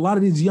a lot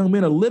of these young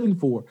men are living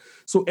for.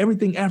 So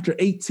everything after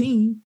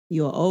 18,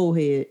 you're an old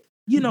head.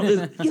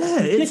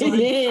 It's like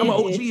I'm an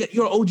OG.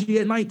 You're an OG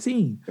at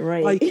 19,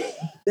 right? Like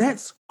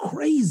that's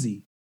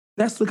crazy.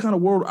 That's the kind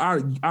of world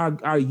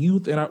our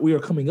youth and we are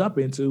coming up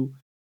into.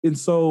 And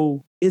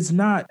so it's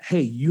not,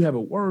 hey, you have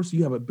it worse,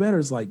 you have it better.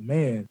 It's like,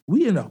 man,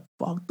 we in a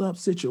fucked up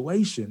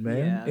situation,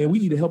 man, and we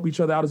need to help each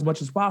other out as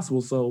much as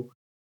possible. So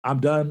I'm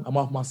done. I'm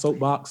off my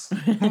soapbox.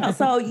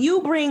 So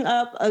you bring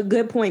up a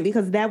good point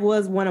because that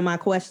was one of my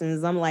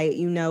questions. I'm like,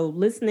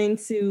 listening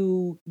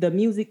to the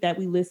music that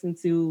we listen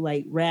to,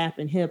 like rap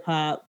and hip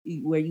hop,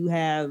 where you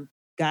have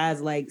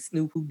guys like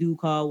Snoop who do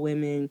call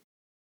women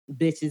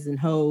bitches and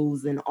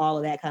hoes and all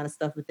of that kind of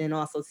stuff. But then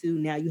also too,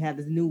 now you have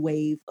this new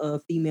wave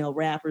of female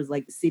rappers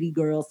like the City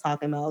Girls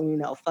talking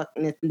about,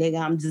 fucking this nigga,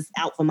 I'm just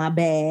out for my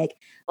bag.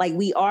 Like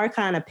we are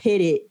kind of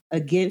pitted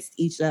against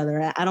each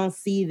other. I don't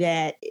see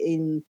that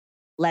in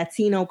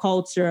Latino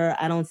culture.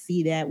 I don't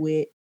see that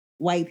with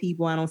white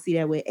people. I don't see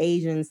that with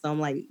Asians. So I'm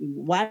like,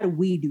 why do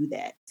we do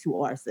that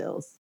to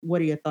ourselves? What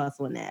are your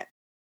thoughts on that?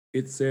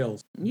 It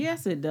sells.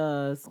 Yes, it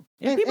does.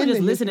 And people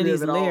just listen to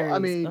these lyrics. I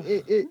mean,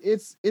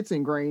 it's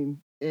ingrained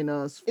in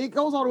us. It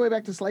goes all the way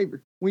back to slavery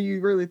when you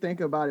really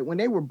think about it. When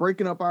they were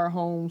breaking up our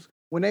homes,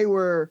 when they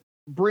were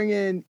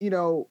bringing,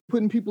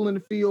 putting people in the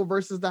field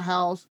versus the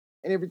house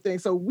and everything.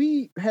 So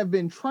we have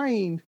been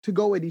trained to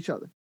go at each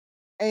other.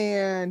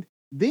 And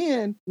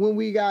then when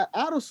we got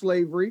out of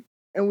slavery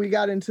and we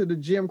got into the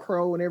Jim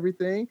Crow and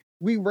everything,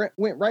 we went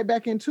right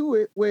back into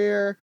it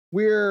where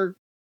we're,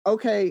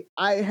 okay,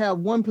 I have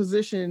one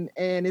position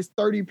and it's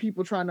 30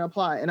 people trying to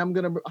apply and I'm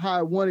going to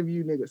hire one of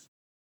you niggas.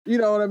 You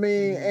know what I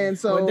mean? And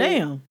so, well,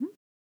 damn.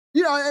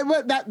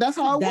 But that's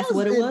how it was. That's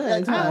what it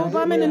was. I hope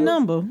I'm in the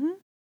number.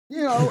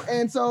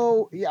 And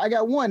so I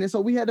got one. And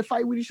so we had to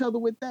fight with each other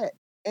with that.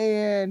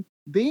 And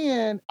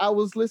then I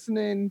was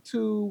listening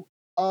to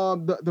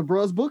the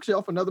Bros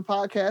Bookshelf, another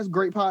podcast,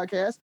 great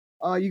podcast.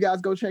 You guys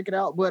go check it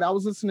out. But I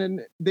was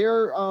listening,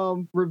 they're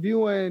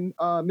reviewing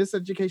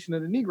Miseducation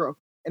of the Negro.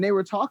 And they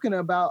were talking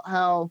about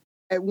how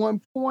at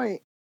one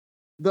point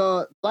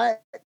the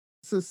Black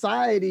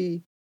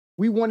society,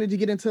 we wanted to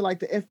get into like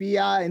the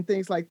FBI and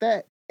things like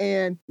that.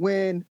 And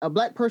when a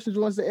Black person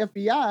joins the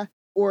FBI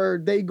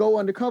or they go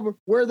undercover,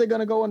 where are they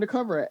going to go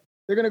undercover at?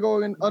 They're going to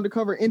go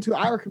undercover into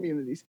our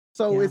communities.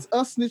 So it's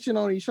us snitching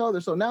on each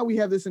other. So now we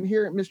have this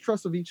inherent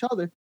mistrust of each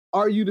other.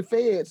 Are you the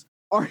feds?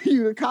 Are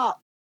you the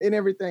cop? And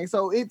everything.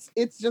 So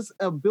it's just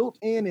a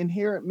built-in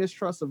inherent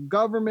mistrust of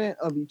government,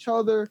 of each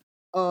other,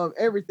 of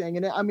everything.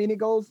 And I mean, it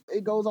goes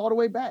all the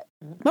way back.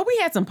 But we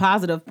had some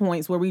positive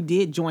points where we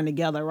did join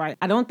together, right?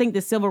 I don't think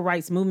the civil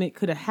rights movement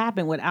could have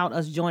happened without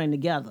us joining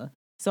together.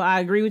 So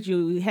I agree with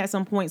you. We had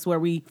some points where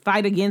we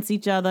fight against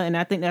each other. And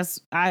I think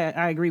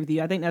I agree with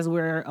you. I think that's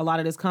where a lot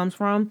of this comes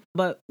from.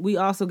 But we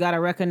also got to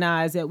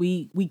recognize that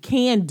we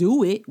can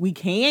do it. We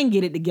can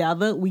get it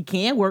together. We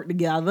can work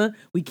together.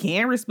 We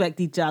can respect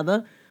each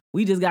other.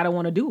 We just gotta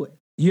want to do it.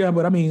 Yeah,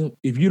 but I mean,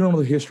 if you don't know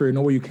the history and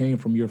know where you came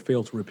from, you're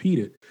failed to repeat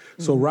it.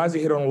 So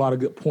Rising hit on a lot of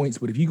good points,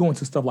 but if you go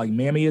into stuff like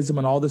mammyism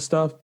and all this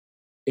stuff,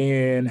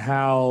 and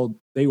how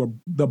they were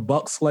the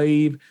buck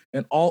slave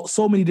and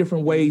so many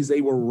different ways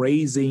they were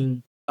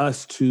raising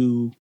us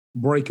to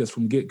break us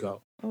from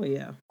get-go. Oh,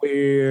 yeah.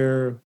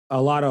 Where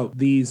a lot of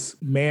these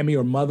mammy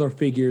or mother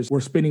figures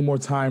were spending more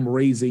time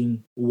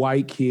raising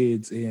white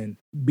kids and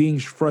being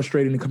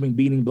frustrated and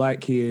beating black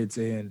kids.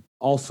 And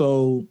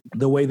also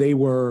the way they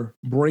were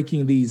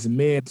breaking these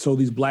men. So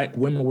these black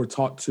women were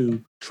taught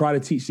to try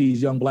to teach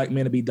these young black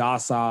men to be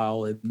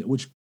docile, and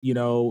which, you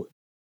know,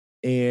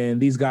 and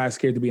these guys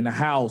scared to be in the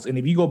house. And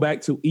if you go back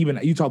to even,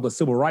 you talk about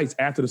civil rights,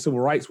 after the civil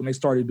rights, when they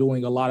started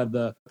doing a lot of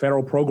the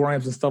federal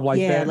programs and stuff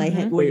like that. Yeah,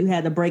 like where you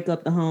had to break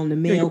up the home, the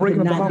male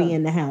could not be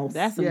in the house.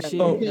 That's some shit.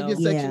 You can't get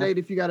Section 8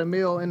 if you got a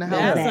male in the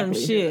house. That's some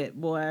shit,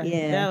 boy.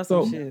 Yeah. That was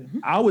some shit.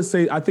 I would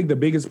say, I think the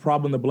biggest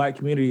problem in the black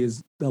community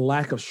is the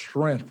lack of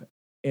strength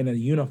in a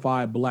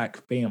unified black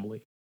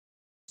family.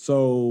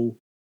 So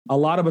a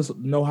lot of us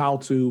know how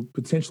to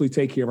potentially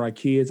take care of our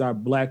kids. Our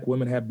black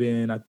women have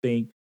been, I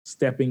think,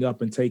 stepping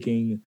up and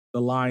taking the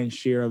lion's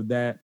share of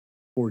that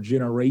for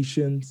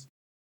generations.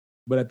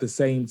 But at the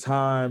same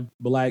time,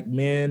 black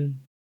men,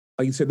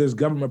 like you said, there's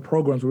government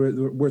programs where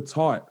we're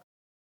taught,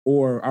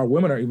 or our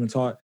women are even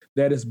taught,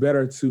 that it's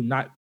better to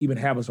not even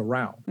have us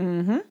around.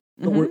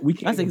 So we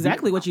can't. That's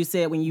exactly what you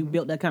said when you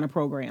built that kind of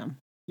program.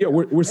 Yeah,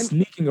 we're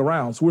sneaking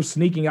around. So we're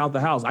sneaking out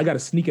the house. I got to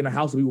sneak in the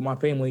house to be with my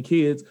family and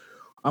kids.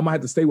 I might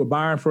have to stay with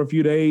Byron for a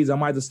few days. I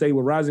might have to stay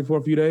with Rising for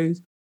a few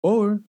days.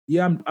 Or,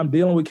 yeah, I'm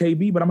dealing with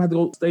KB, but I'm going to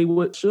have to go stay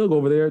with Suge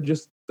over there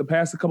just to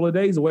pass a couple of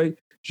days away,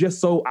 just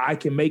so I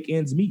can make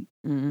ends meet.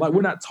 Like,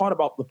 we're not taught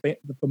about the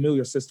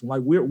familiar system.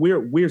 Like,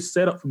 we're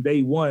set up from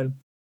day one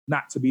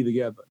not to be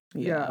together.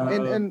 Yeah,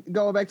 and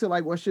going back to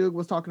like what Suge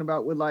was talking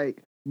about with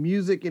like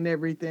music and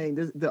everything,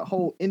 the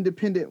whole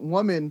independent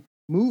woman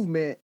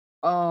movement.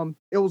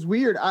 It was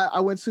weird.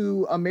 I went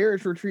to a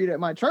marriage retreat at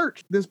my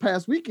church this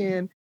past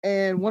weekend,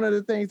 and one of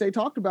the things they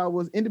talked about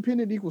was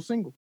independent equals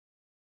single.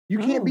 You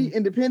can't be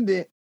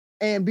independent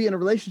and be in a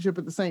relationship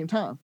at the same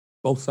time.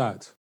 Both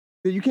sides.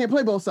 You can't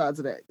play both sides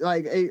of that.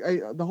 Like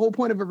the whole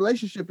point of a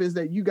relationship is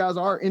that you guys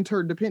are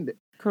interdependent.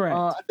 Correct.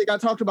 I think I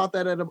talked about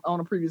that on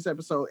a previous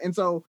episode. And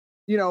so,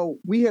 you know,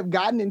 we have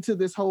gotten into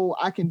this whole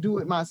I can do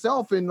it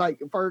myself. And like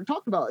Ferg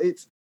talked about,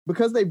 it's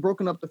because they've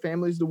broken up the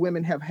families, the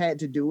women have had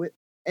to do it.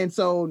 And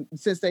so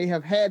since they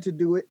have had to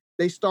do it,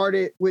 they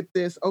started with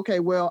this, okay,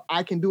 well,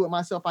 I can do it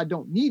myself. I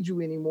don't need you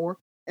anymore.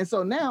 And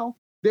so now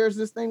there's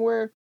this thing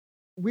where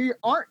we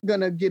aren't going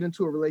to get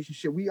into a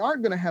relationship. We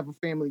aren't going to have a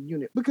family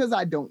unit because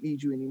I don't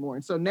need you anymore.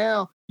 And so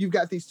now you've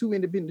got these two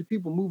independent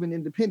people moving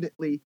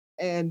independently,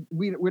 and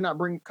we're not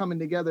coming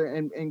together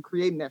and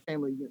creating that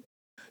family unit.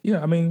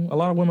 Yeah, I mean, a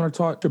lot of women are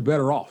taught you're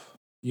better off.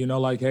 You know,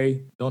 like,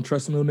 hey, don't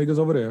trust them little niggas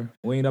over there.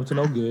 We ain't up to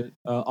no good.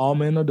 All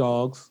men are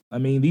dogs. I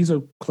mean, these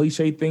are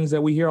cliche things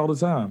that we hear all the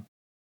time.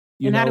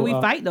 And how do we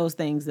fight those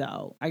things,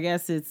 though? I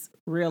guess it's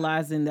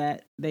realizing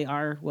that they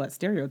are,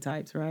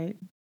 stereotypes, right?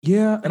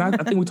 Yeah, and I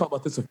think we talked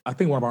about this, I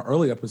think one of our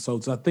early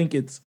episodes. I think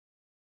it's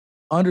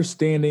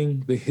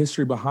understanding the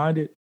history behind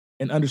it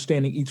and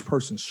understanding each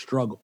person's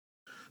struggle.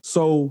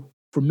 So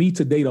for me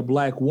to date a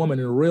black woman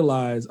and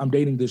realize I'm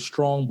dating this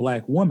strong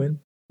black woman,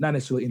 not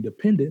necessarily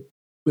independent,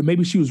 but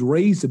maybe she was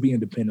raised to be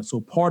independent.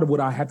 So part of what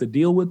I have to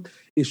deal with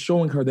is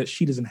showing her that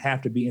she doesn't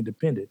have to be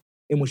independent.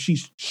 And when she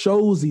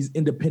shows these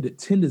independent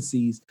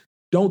tendencies,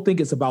 don't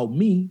think it's about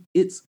me.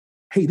 It's,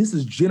 hey, this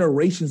is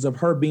generations of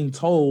her being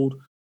told,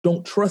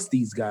 don't trust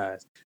these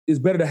guys. It's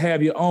better to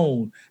have your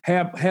own.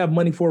 Have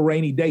money for a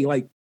rainy day.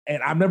 Like,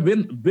 and I've never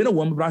been a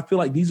woman, but I feel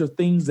like these are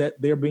things that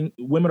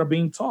women are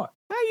being taught.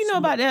 How you know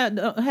about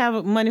that?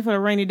 Have money for a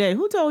rainy day?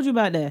 Who told you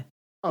about that?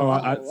 He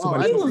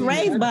was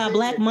raised by a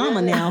black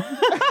mama now.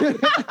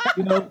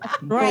 You know,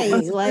 right?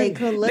 Like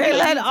they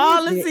let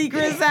all the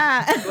secrets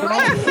out.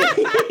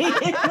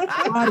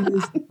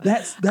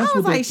 That's I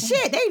was like,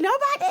 shit. They know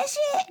about that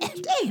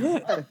shit. Damn.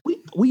 Yeah,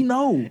 we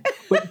know,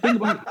 but think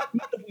about it.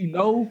 Even if we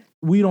know,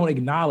 we don't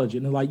acknowledge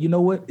it. And like, you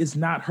know what? It's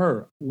not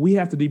her. We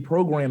have to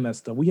deprogram that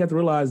stuff. We have to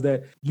realize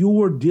that you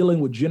were dealing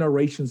with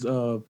generations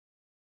of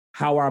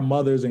how our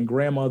mothers and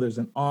grandmothers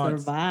and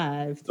aunts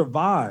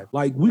survive.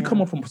 Like we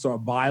come up from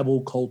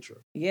survival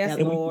culture. Yes,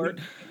 and Lord.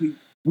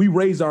 We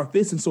raised our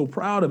fists and so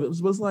proud of it.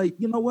 It was like,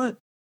 you know what?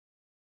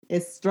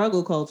 It's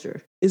struggle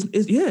culture. It's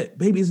yeah,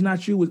 baby. It's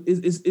not you.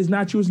 It's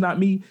not you. It's not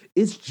me.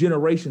 It's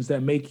generations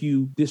that make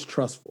you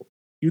distrustful.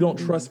 You don't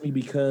trust me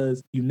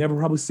because you've never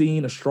probably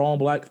seen a strong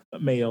black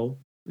male.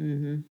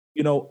 Mm-hmm.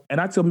 You know, and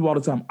I tell people all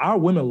the time, our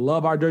women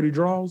love our dirty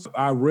draws.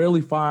 I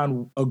rarely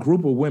find a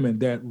group of women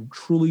that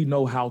truly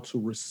know how to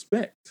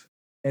respect,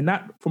 and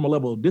not from a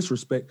level of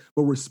disrespect,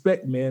 but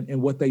respect men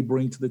and what they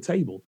bring to the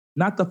table.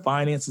 Not the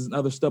finances and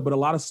other stuff, but a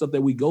lot of stuff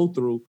that we go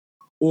through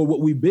or what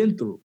we've been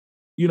through.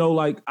 You know,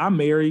 like I'm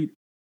married,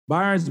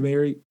 Byron's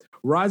married,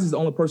 Rise is the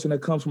only person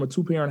that comes from a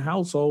 2-parent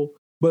household,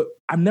 but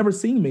I've never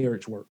seen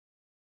marriage work.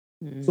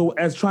 Mm-hmm. So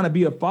as trying to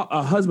be a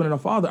husband and a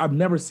father, I've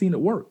never seen it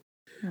work.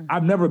 Mm-hmm.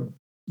 I've never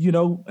you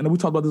know, and we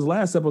talked about this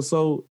last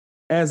episode,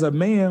 as a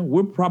man,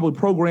 we're probably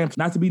programmed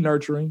not to be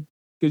nurturing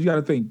because you got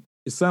to think,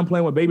 your son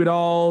playing with baby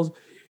dolls,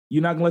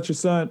 you're not going to let your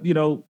son, you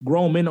know,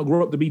 grown men don't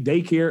grow up to be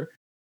daycare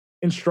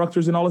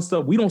instructors and all this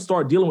stuff. We don't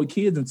start dealing with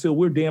kids until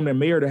we're damn near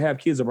married to have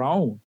kids of our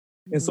own.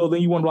 And so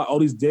then you wonder, like, all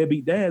these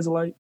deadbeat dads are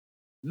like,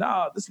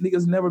 nah, this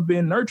nigga's never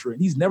been nurturing.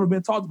 He's never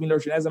been taught to be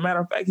nurturing. As a matter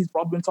of fact, he's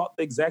probably been taught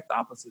the exact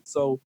opposite.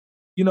 So,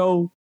 you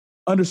know,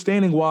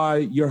 understanding why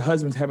your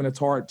husband's having a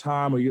hard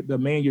time or the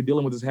man you're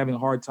dealing with is having a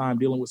hard time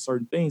dealing with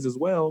certain things as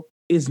well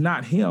is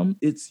not him.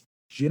 It's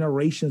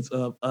generations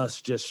of us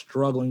just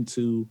struggling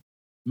to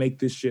make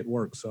this shit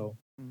work. So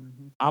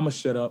I'm going to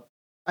shut up.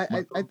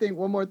 I think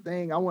one more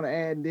thing I want to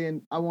add, and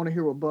then I want to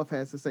hear what Buff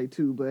has to say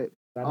too. But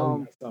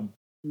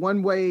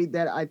one way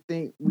that I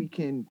think we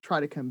can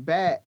try to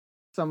combat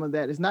some of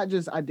that is not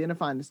just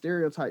identifying the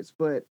stereotypes,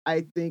 but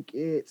I think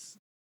it's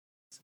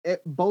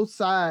at both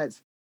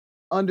sides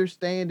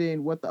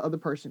understanding what the other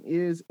person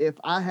is. If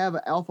I have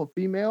an alpha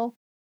female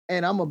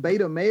and I'm a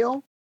beta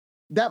male,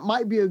 that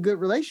might be a good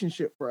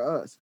relationship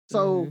for us.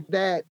 So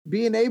that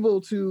being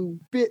able to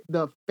fit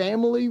the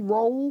family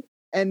role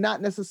and not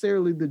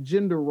necessarily the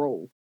gender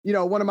role. You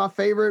know, one of my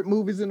favorite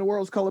movies in the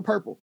world is Color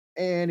Purple.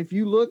 And if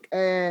you look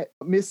at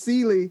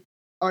Sophia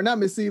and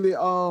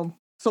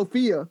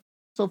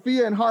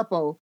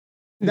Harpo,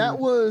 that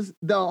was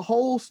the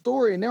whole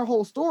story. And their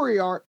whole story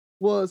arc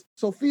was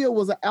Sophia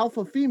was an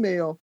alpha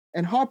female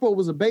and Harpo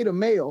was a beta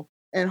male.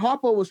 And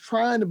Harpo was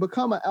trying to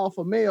become an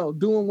alpha male,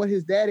 doing what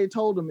his daddy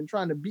told him and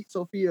trying to beat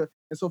Sophia,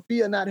 and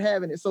Sophia not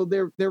having it. So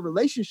their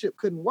relationship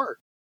couldn't work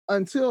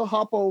until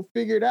Harpo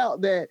figured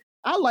out that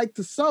I like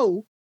to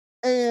sew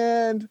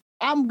and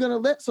I'm going to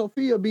let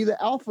Sophia be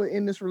the alpha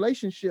in this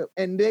relationship.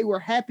 And they were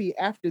happy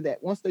after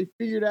that. Once they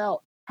figured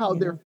out how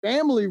their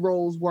family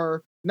roles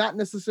were, not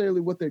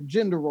necessarily what their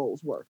gender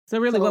roles were. So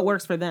really what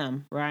works for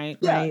them, right?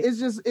 Yeah, right.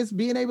 It's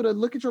being able to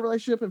look at your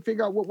relationship and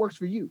figure out what works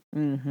for you.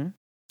 Mm-hmm.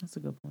 That's a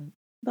good point.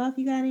 Buff,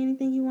 you got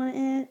anything you want to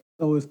add?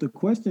 So is the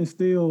question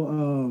still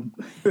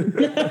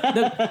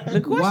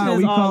the question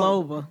is all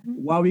over.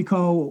 Why we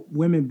call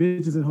women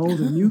bitches and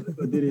hoes in music,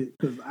 or did it?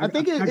 Because I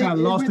got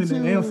lost in the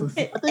answers.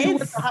 I think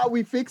it was how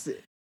we fix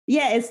it.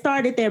 Yeah, it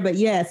started there, but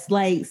yes,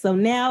 like, so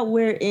now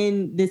we're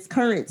in this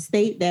current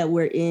state that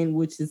we're in,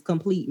 which is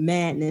complete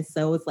madness.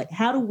 So it's like,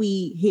 how do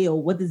we heal?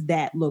 What does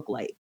that look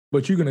like?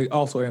 But you're going to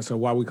also answer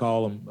why we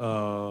call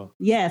them.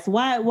 Yes,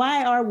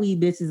 why are we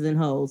bitches and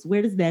hoes?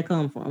 Where does that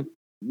come from?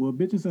 Well,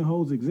 bitches and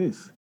hoes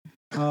exist.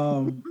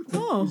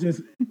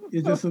 It's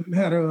just a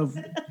matter of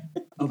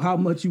how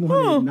much you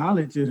want to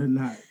acknowledge it or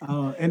not.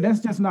 And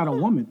that's just not a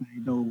woman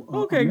thing, though.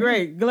 Okay,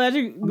 great. Glad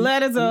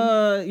it's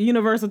a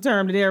universal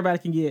term that everybody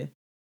can get.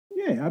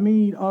 Yeah, I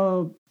mean,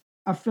 I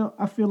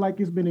feel like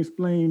it's been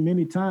explained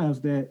many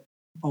times that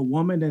a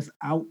woman that's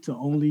out to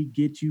only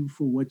get you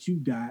for what you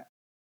got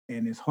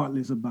and is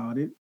heartless about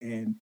it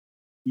and,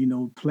 you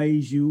know,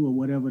 plays you or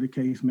whatever the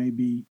case may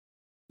be,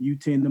 you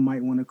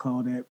might want to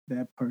call that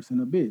person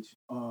a bitch.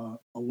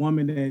 A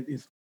woman that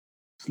is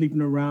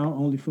sleeping around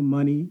only for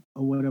money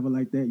or whatever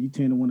like that, you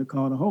tend to want to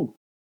call a hoe.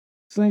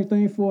 Same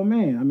thing for a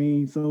man. I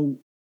mean, so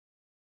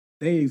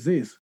they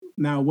exist.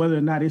 Now, whether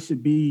or not it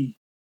should be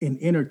in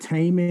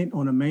entertainment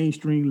on a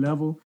mainstream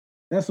level,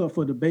 that's up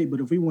for debate.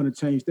 But if we want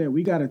to change that,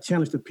 we got to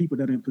challenge the people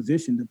that are in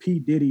position, the P.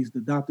 Diddy's,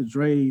 the Dr.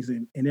 Dre's,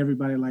 and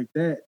everybody like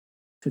that,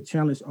 to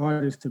challenge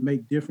artists to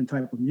make different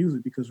type of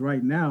music. Because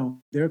right now,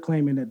 they're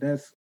claiming that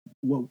that's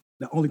what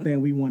the only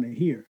thing we want to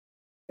hear.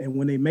 And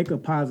when they make a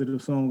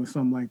positive song or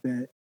something like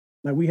that,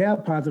 like we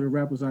have positive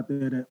rappers out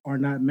there that are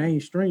not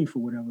mainstream for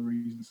whatever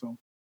reason. So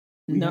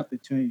we have to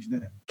change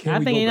that.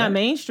 I think they're not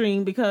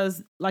mainstream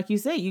because, like you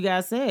said, you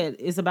guys said,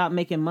 it's about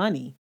making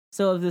money.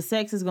 So if the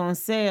sex is going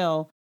to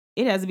sell,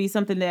 it has to be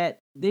something that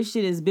this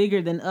shit is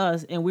bigger than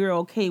us and we're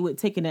okay with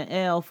taking an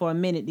L for a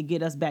minute to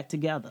get us back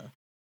together.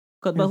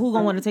 But who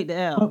going to want to take the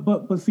L?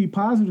 But see,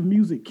 positive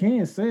music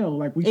can sell.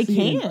 Like we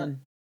see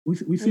can.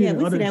 We see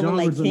in other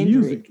genres of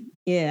music.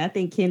 Yeah, I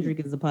think Kendrick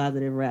is a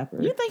positive rapper.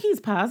 You think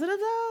he's positive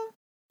though?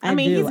 I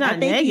mean, he's not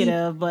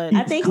negative, but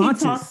I think he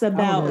talks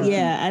about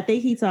I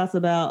think he talks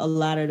about a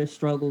lot of the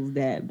struggles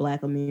that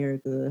Black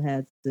America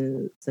has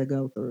to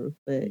go through.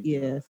 But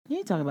yeah,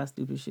 he talking about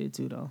stupid shit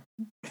too, though.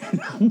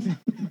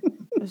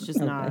 It's just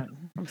not.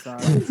 I'm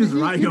sorry. Just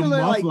writing him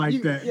off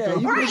like that. Yeah,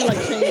 you can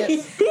like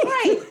Chance.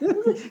 Right.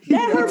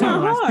 That hurt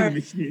my heart.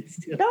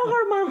 Don't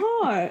hurt my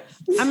heart.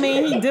 I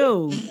mean, he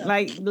do.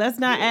 Like, let's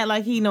not act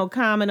like he no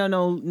Common or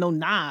no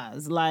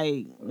Nas.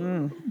 Like,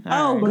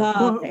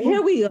 God.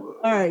 Here we go.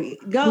 All right,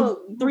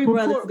 go. Three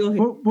brothers. Go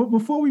ahead. But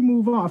before we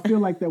move on, I feel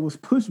like that was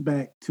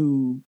pushback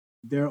to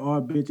there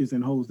are bitches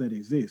and hoes that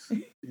exist.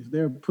 Is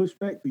there a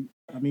pushback?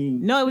 I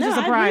mean, no, it was just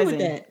surprising.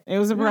 It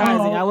was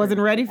surprising. I wasn't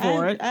ready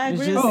for it. I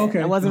agree.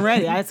 I wasn't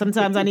ready.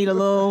 Sometimes I need a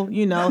little,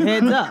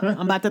 heads up.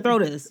 I'm about to throw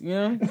this,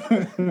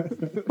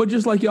 But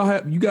just like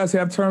you guys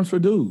have terms for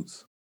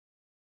dudes.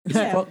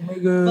 Fuck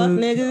niggas. Fuck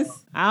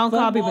niggas. I don't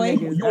call people boy.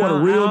 niggas. You want a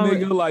real I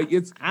don't- nigga? Like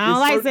it's. I don't it's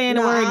like certain- saying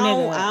the No, word I don't-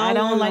 nigga. I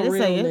don't want like a to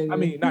real say it. nigga. I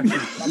mean, not you.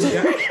 I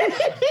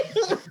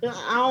mean,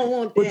 I don't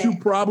want that. but you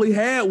probably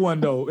had one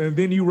though, and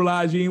then you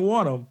realize you ain't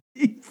want them.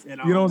 You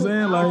know what I'm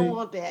saying? I don't Like,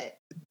 want that.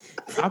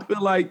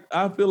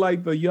 I feel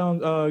like the young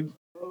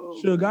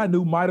Suge I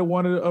knew might have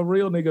wanted a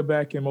real nigga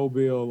back in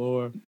Mobile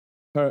or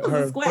I was a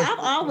her. square. I've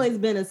always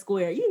been a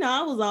square. You know,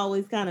 I was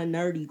always kind of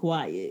nerdy,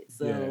 quiet.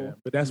 So Yeah,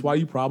 but that's why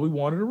you probably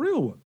wanted a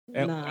real one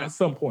at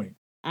some point.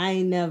 I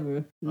ain't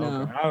never.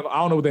 No, Okay. I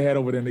don't know what they had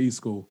over there in the East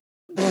School.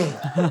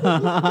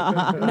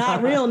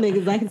 not real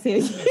niggas. I can tell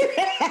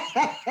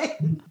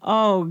you.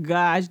 Oh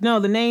gosh, no.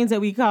 The names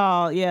that we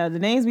call, the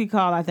names we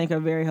call, I think are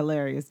very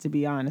hilarious. To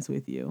be honest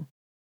with you,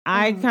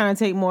 I kind of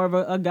take more of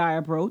a guy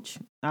approach.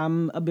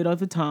 I'm a bit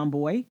of a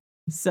tomboy,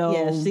 so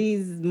Yeah,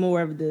 she's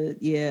more of the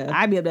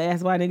I be able to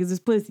ask why niggas is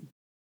pussy.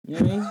 You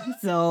know what I mean?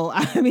 So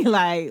I be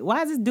like,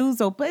 why is this dude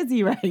so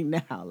pussy right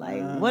now?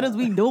 Like, what is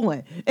we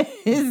doing?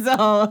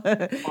 So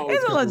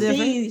it's a little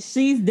different.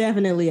 She's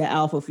definitely an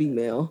alpha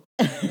female.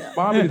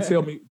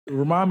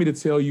 Remind me to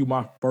tell you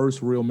my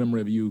first real memory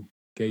of you,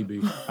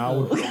 KB.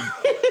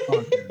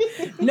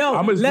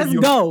 No, let's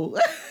go.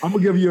 I'm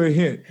gonna give you a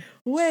hint.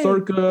 Wait.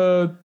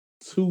 Circa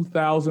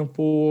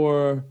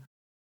 2004.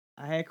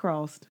 I had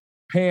crossed.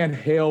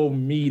 Handheld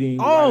meeting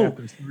Oh. right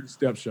after the Third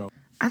Step Show.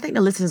 I think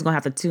the listeners going to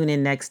have to tune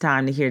in next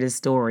time to hear this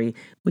story.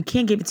 We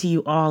can't give it to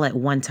you all at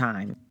one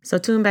time. So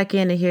tune back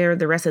in to hear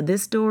the rest of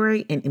this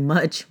story and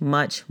much,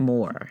 much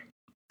more.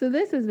 So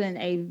this has been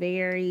a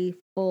very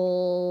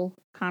full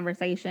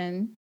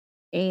conversation,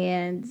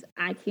 and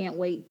I can't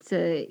wait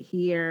to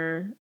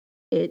hear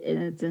it in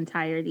its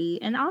entirety,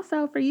 and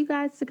also for you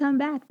guys to come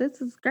back.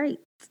 This is great.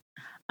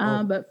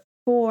 But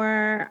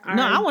for our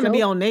I want to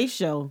be on Nate's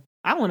show.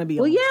 I want to be.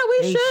 Well, on yeah, we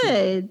Nate's show.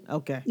 should.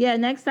 Okay. Yeah,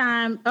 next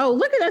time. Oh,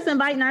 look at us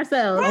inviting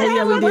ourselves. Oh,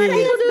 yeah, we That's what did. black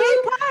people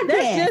do. Podcast.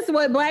 That's just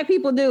what black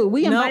people do.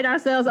 We invite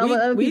ourselves over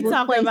other people's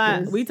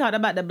places. We talked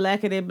about the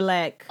Blacker Than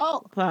Black. I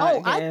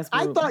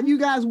thought you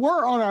guys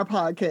were on our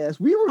podcast.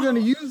 We were going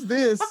to use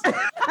this. Okay.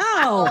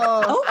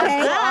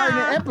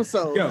 Our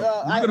episode.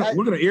 Yeah,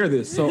 we're gonna air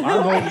this. So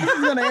I'm going. This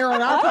is going to air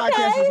on our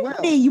podcast as well.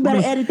 Hey, you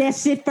better edit that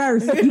shit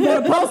first. You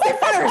better post it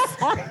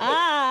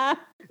first.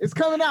 It's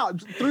coming out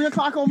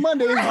 3:00 on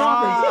Monday. It's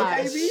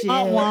dropping. Shit.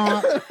 How you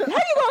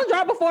gonna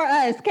drop before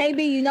us,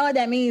 KB? You know what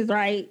that means,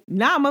 right?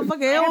 Nah,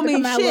 motherfucker, it don't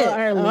mean come out a shit. little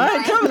early. I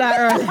ain't coming out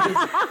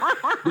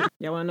early.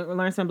 Y'all want to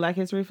learn some Black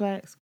History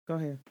facts? Go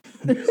ahead.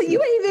 You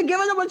ain't even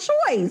giving them a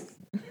choice.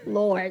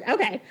 Lord.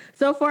 Okay.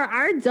 So for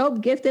our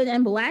Dope, Gifted,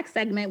 and Black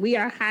segment, we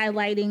are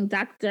highlighting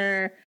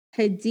Dr.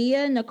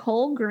 Hadia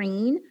Nicole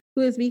Green,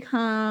 who has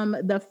become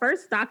the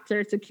first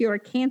doctor to cure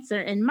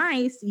cancer in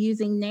mice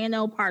using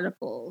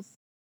nanoparticles.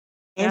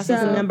 And she's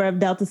a member of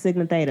Delta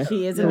Sigma Theta.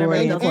 She is a member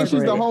of Delta And she's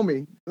the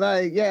homie.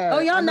 Like, yeah. Oh,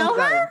 y'all I know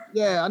her?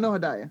 Yeah, I know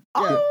Hadia.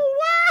 Oh,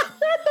 wow. Shut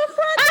the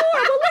front door.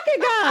 But look at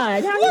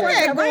God. How Look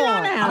at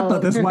God. I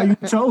thought that's why you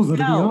chose her,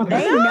 to be honest.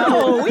 They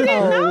know. We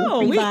didn't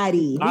know.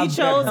 Everybody. We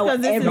chose because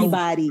this is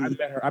everybody.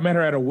 I met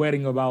her at a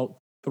wedding about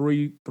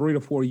three to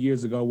 4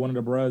 years ago. One of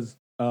the bros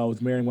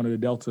was marrying one of the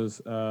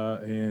Deltas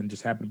and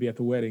just happened to be at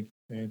the wedding.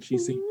 And she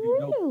seemed pretty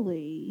dope.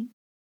 Really?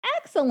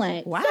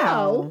 Excellent. Wow.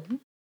 So,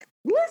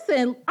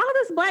 listen, all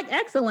this Black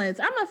excellence.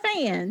 I'm a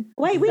fan.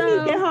 Wait, we need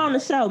to get her on the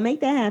show. Make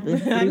that happen.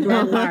 Yeah,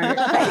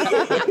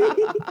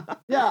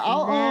 That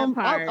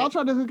I'll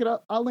try to hook it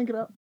up. I'll link it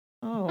up.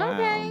 Oh, wow.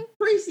 Okay.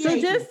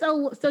 Appreciate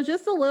So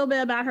just a little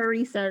bit about her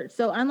research.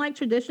 So unlike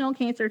traditional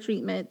cancer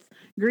treatments,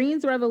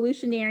 Green's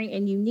revolutionary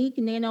and unique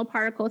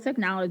nanoparticle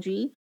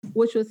technology,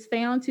 which was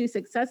found to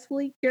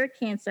successfully cure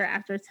cancer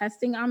after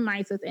testing on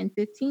mice within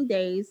 15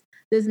 days,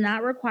 does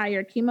not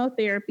require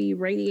chemotherapy,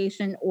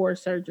 radiation, or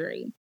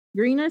surgery.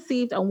 Green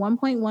received a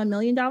 $1.1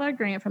 million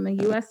grant from the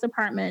U.S.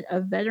 Department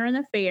of Veteran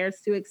Affairs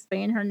to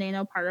expand her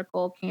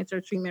nanoparticle cancer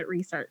treatment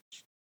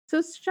research.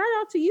 So shout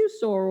out to you,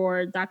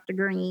 Soror, Dr.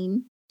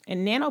 Green.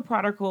 And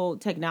nanoparticle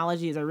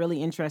technology is a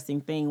really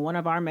interesting thing. One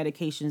of our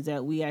medications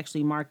that we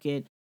actually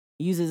market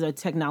uses a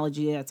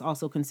technology that's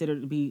also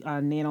considered to be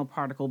a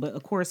nanoparticle. But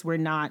of course, we're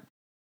not,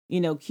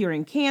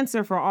 curing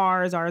cancer for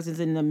ours. Ours is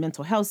in the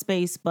mental health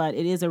space, but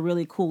it is a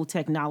really cool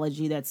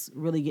technology that's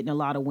really getting a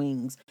lot of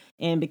wings.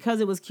 And because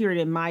it was cured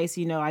in mice,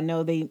 I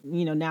know they,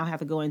 now have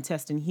to go and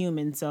test in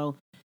humans. So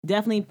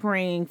definitely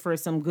praying for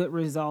some good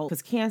results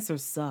because cancer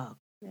sucks.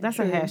 That's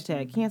a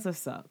hashtag. Cancer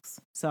sucks.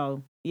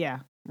 So yeah,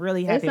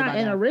 really happy about that.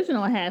 It's not an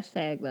original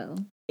hashtag though.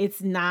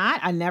 It's not.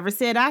 I never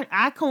said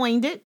I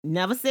coined it.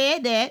 Never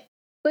said that.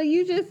 But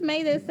you just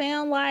made it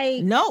sound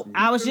like... Nope.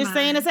 I was just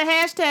saying it's a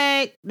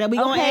hashtag that we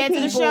going to add to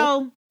the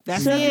show.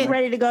 That's Should it. be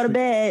ready to go to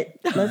bed.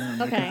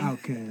 Okay.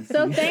 Outcast.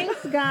 So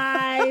thanks,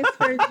 guys,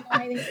 for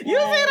joining us. You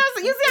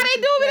see how they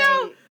do me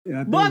though?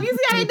 Yeah, Bob, you see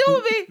how they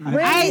do me?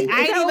 Really? I Is that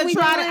ain't what even we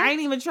try to. doing? I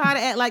ain't even try to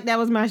act like that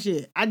was my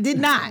shit. I did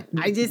not.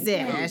 I just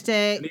said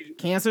hashtag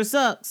cancer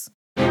sucks.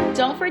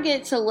 Don't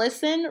forget to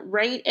listen,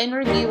 rate, and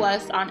review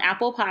us on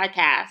Apple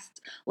Podcasts.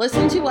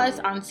 Listen to us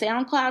on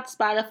SoundCloud,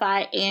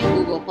 Spotify, and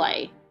Google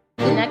Play.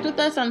 Connect with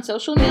us on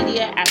social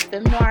media at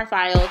Femme Noir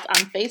Files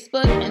on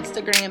Facebook,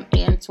 Instagram,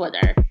 and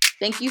Twitter.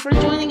 Thank you for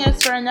joining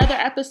us for another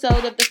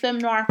episode of the Femme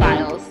Noir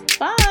Files.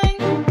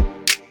 Bye!